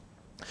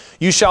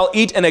 you shall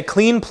eat in a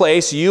clean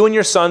place, you and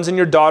your sons and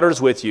your daughters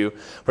with you,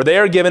 for they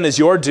are given as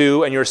your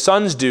due and your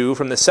sons' due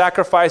from the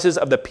sacrifices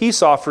of the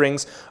peace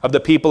offerings of the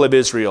people of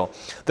Israel.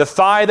 The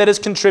thigh that is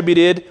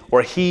contributed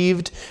or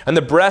heaved and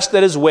the breast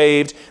that is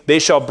waved, they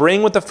shall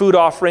bring with the food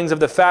offerings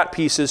of the fat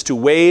pieces to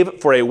wave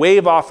for a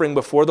wave offering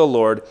before the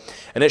Lord,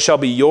 and it shall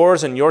be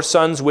yours and your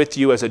sons with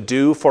you as a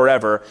due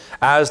forever,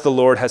 as the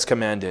Lord has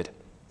commanded.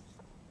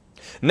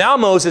 Now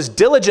Moses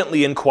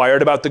diligently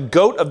inquired about the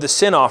goat of the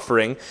sin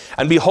offering,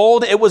 and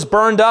behold, it was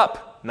burned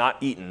up. Not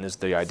eaten is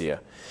the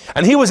idea.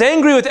 And he was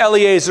angry with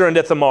Eleazar and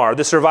Ithamar,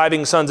 the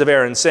surviving sons of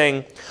Aaron,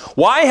 saying,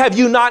 why have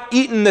you not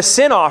eaten the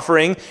sin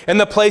offering in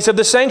the place of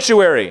the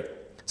sanctuary?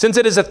 since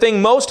it is a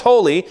thing most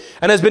holy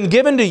and has been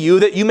given to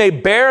you that you may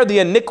bear the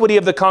iniquity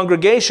of the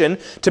congregation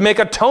to make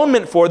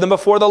atonement for them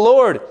before the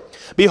Lord.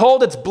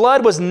 Behold, its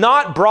blood was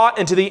not brought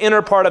into the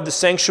inner part of the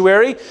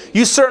sanctuary.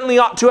 You certainly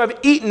ought to have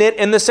eaten it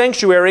in the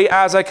sanctuary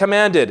as I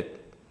commanded.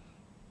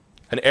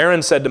 And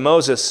Aaron said to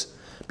Moses,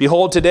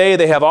 Behold, today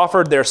they have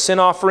offered their sin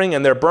offering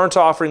and their burnt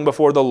offering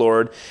before the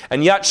Lord,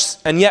 and yet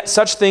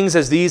such things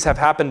as these have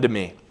happened to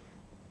me.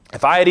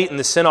 If I had eaten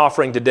the sin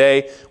offering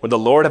today, would the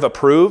Lord have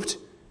approved?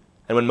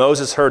 And when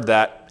Moses heard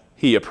that,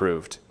 he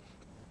approved.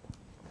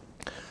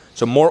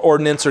 So more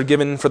ordinance are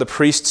given for the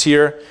priests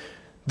here.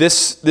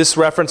 This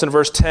reference in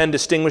verse 10,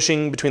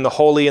 distinguishing between the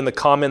holy and the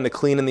common, the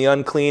clean and the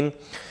unclean,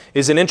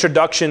 is an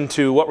introduction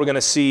to what we're going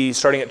to see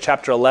starting at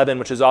chapter 11,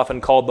 which is often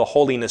called the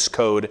Holiness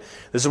Code.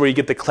 This is where you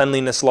get the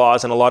cleanliness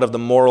laws and a lot of the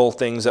moral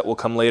things that will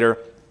come later.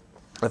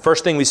 The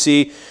first thing we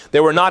see, they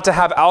were not to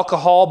have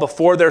alcohol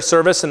before their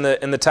service in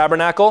the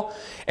tabernacle,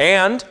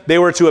 and they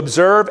were to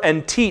observe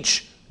and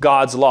teach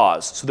God's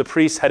laws. So the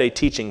priests had a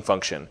teaching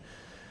function.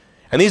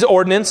 And these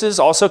ordinances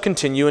also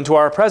continue into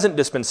our present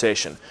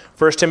dispensation.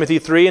 1 Timothy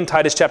 3 and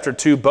Titus chapter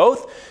 2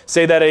 both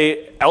say that an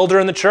elder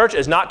in the church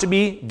is not to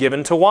be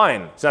given to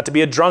wine. It's not to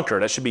be a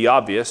drunkard. That should be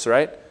obvious,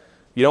 right?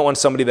 You don't want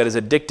somebody that is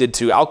addicted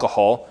to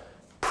alcohol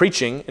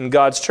preaching in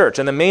God's church.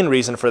 And the main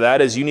reason for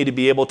that is you need to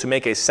be able to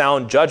make a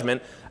sound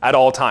judgment at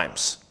all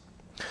times.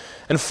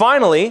 And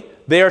finally,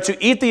 they are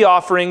to eat the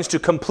offerings to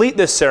complete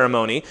this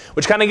ceremony,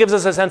 which kind of gives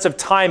us a sense of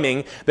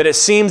timing, that it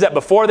seems that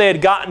before they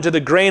had gotten to the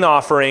grain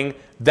offering,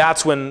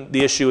 that's when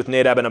the issue with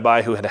Nadab and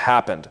Abihu had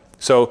happened.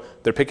 So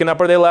they're picking up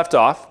where they left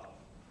off.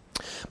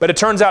 But it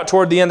turns out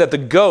toward the end that the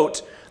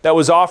goat that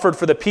was offered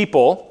for the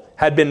people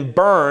had been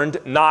burned,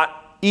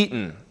 not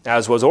eaten,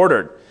 as was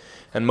ordered.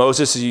 And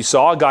Moses, as you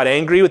saw, got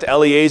angry with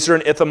Eleazar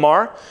and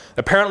Ithamar.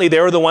 Apparently they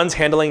were the ones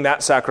handling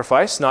that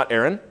sacrifice, not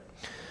Aaron.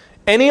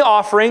 Any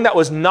offering that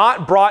was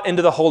not brought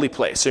into the holy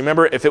place. So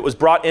remember, if it was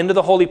brought into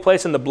the holy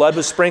place and the blood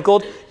was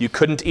sprinkled, you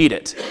couldn't eat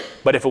it.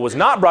 But if it was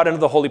not brought into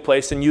the holy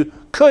place, then you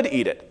could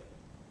eat it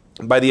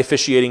by the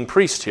officiating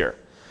priest here.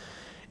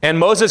 And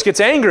Moses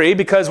gets angry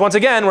because, once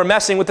again, we're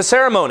messing with the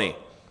ceremony.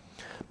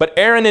 But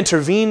Aaron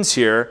intervenes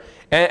here,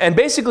 and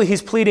basically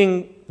he's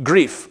pleading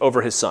grief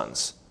over his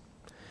sons.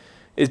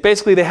 It's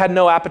basically they had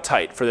no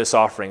appetite for this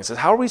offering. He says,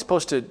 how are we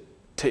supposed to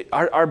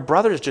our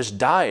brothers just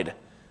died.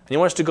 And you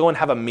want us to go and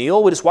have a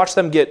meal? We just watch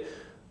them get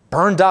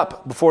burned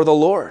up before the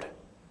Lord.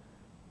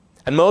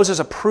 And Moses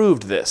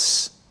approved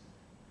this.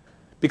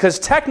 Because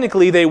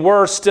technically they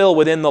were still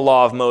within the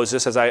law of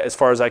Moses, as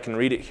far as I can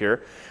read it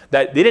here,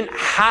 that they didn't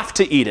have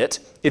to eat it.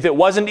 If it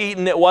wasn't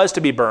eaten, it was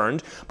to be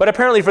burned. But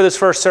apparently for this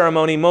first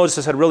ceremony,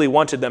 Moses had really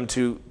wanted them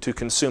to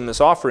consume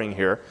this offering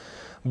here.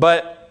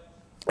 But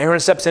Aaron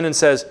steps in and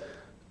says,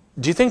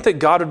 do you think that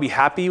God would be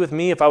happy with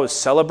me if I was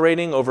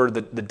celebrating over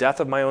the death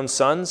of my own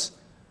sons?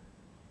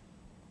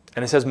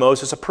 And it says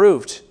Moses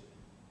approved.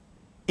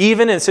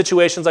 Even in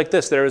situations like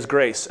this, there is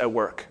grace at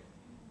work.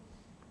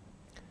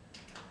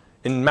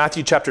 In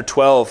Matthew chapter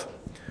 12,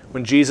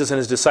 when Jesus and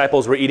his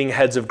disciples were eating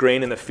heads of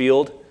grain in the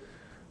field,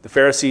 the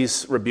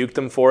Pharisees rebuked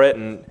them for it,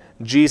 and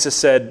Jesus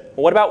said,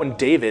 well, what about when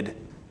David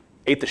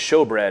ate the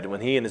showbread when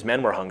he and his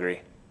men were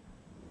hungry?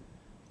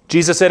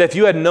 Jesus said, if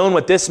you had known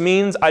what this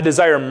means, I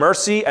desire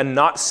mercy and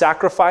not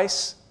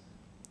sacrifice,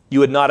 you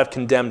would not have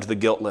condemned the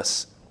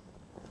guiltless.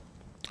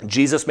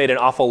 Jesus made an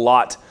awful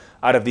lot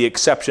out of the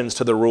exceptions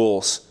to the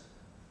rules.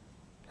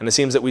 And it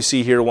seems that we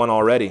see here one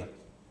already.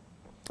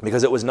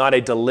 Because it was not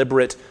a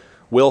deliberate,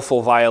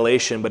 willful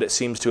violation, but it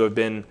seems to have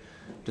been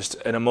just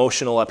an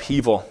emotional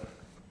upheaval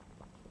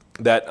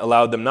that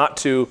allowed them not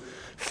to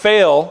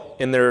fail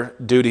in their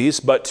duties,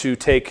 but to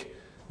take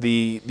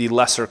the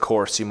lesser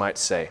course, you might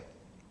say.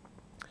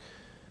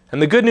 And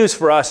the good news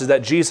for us is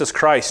that Jesus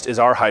Christ is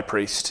our high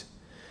priest.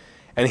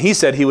 And he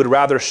said he would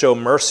rather show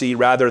mercy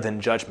rather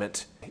than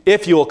judgment,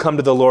 if you will come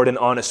to the Lord in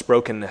honest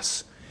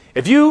brokenness.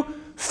 If you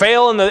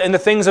fail in the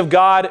things of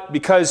God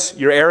because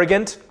you're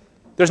arrogant,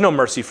 there's no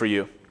mercy for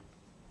you.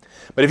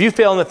 But if you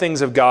fail in the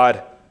things of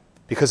God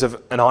because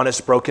of an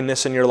honest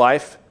brokenness in your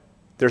life,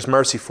 there's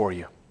mercy for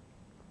you.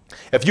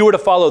 If you were to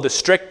follow the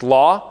strict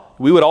law,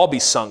 we would all be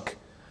sunk.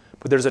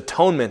 But there's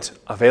atonement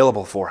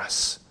available for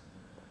us.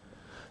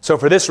 So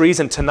for this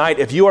reason, tonight,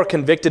 if you are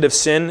convicted of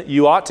sin,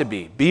 you ought to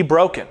be. Be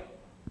broken.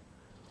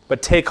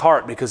 But take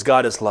heart, because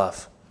God is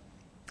love.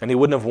 And he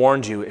wouldn't have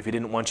warned you if he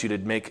didn't want you to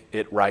make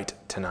it right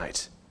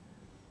tonight.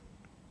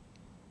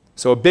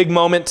 So a big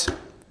moment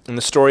in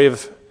the story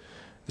of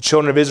the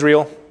children of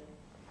Israel.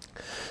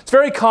 It's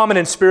very common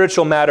in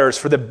spiritual matters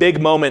for the big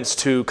moments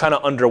to kind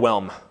of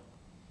underwhelm.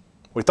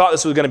 We thought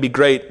this was going to be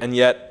great, and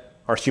yet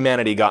our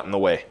humanity got in the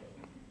way.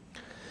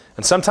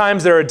 And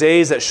sometimes there are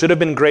days that should have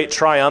been great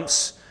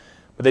triumphs,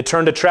 but they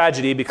turn to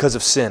tragedy because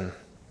of sin.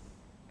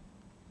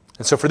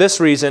 And so for this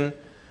reason,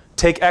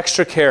 take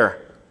extra care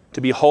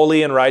to be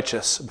holy and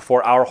righteous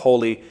before our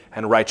holy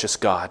and righteous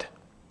God.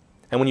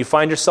 And when you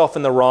find yourself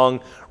in the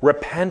wrong,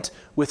 repent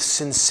with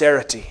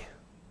sincerity.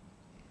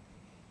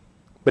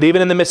 But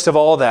even in the midst of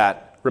all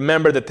that,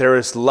 remember that there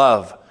is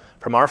love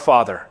from our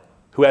Father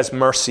who has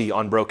mercy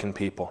on broken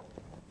people.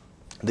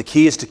 The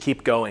key is to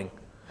keep going,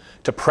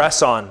 to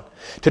press on,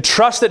 to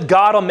trust that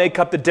God will make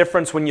up the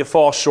difference when you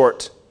fall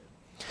short.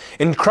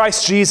 In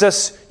Christ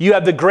Jesus, you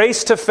have the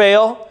grace to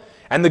fail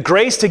and the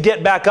grace to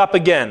get back up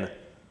again.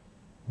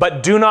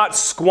 But do not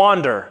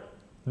squander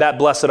that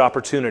blessed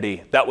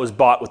opportunity that was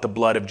bought with the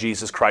blood of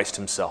Jesus Christ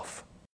himself.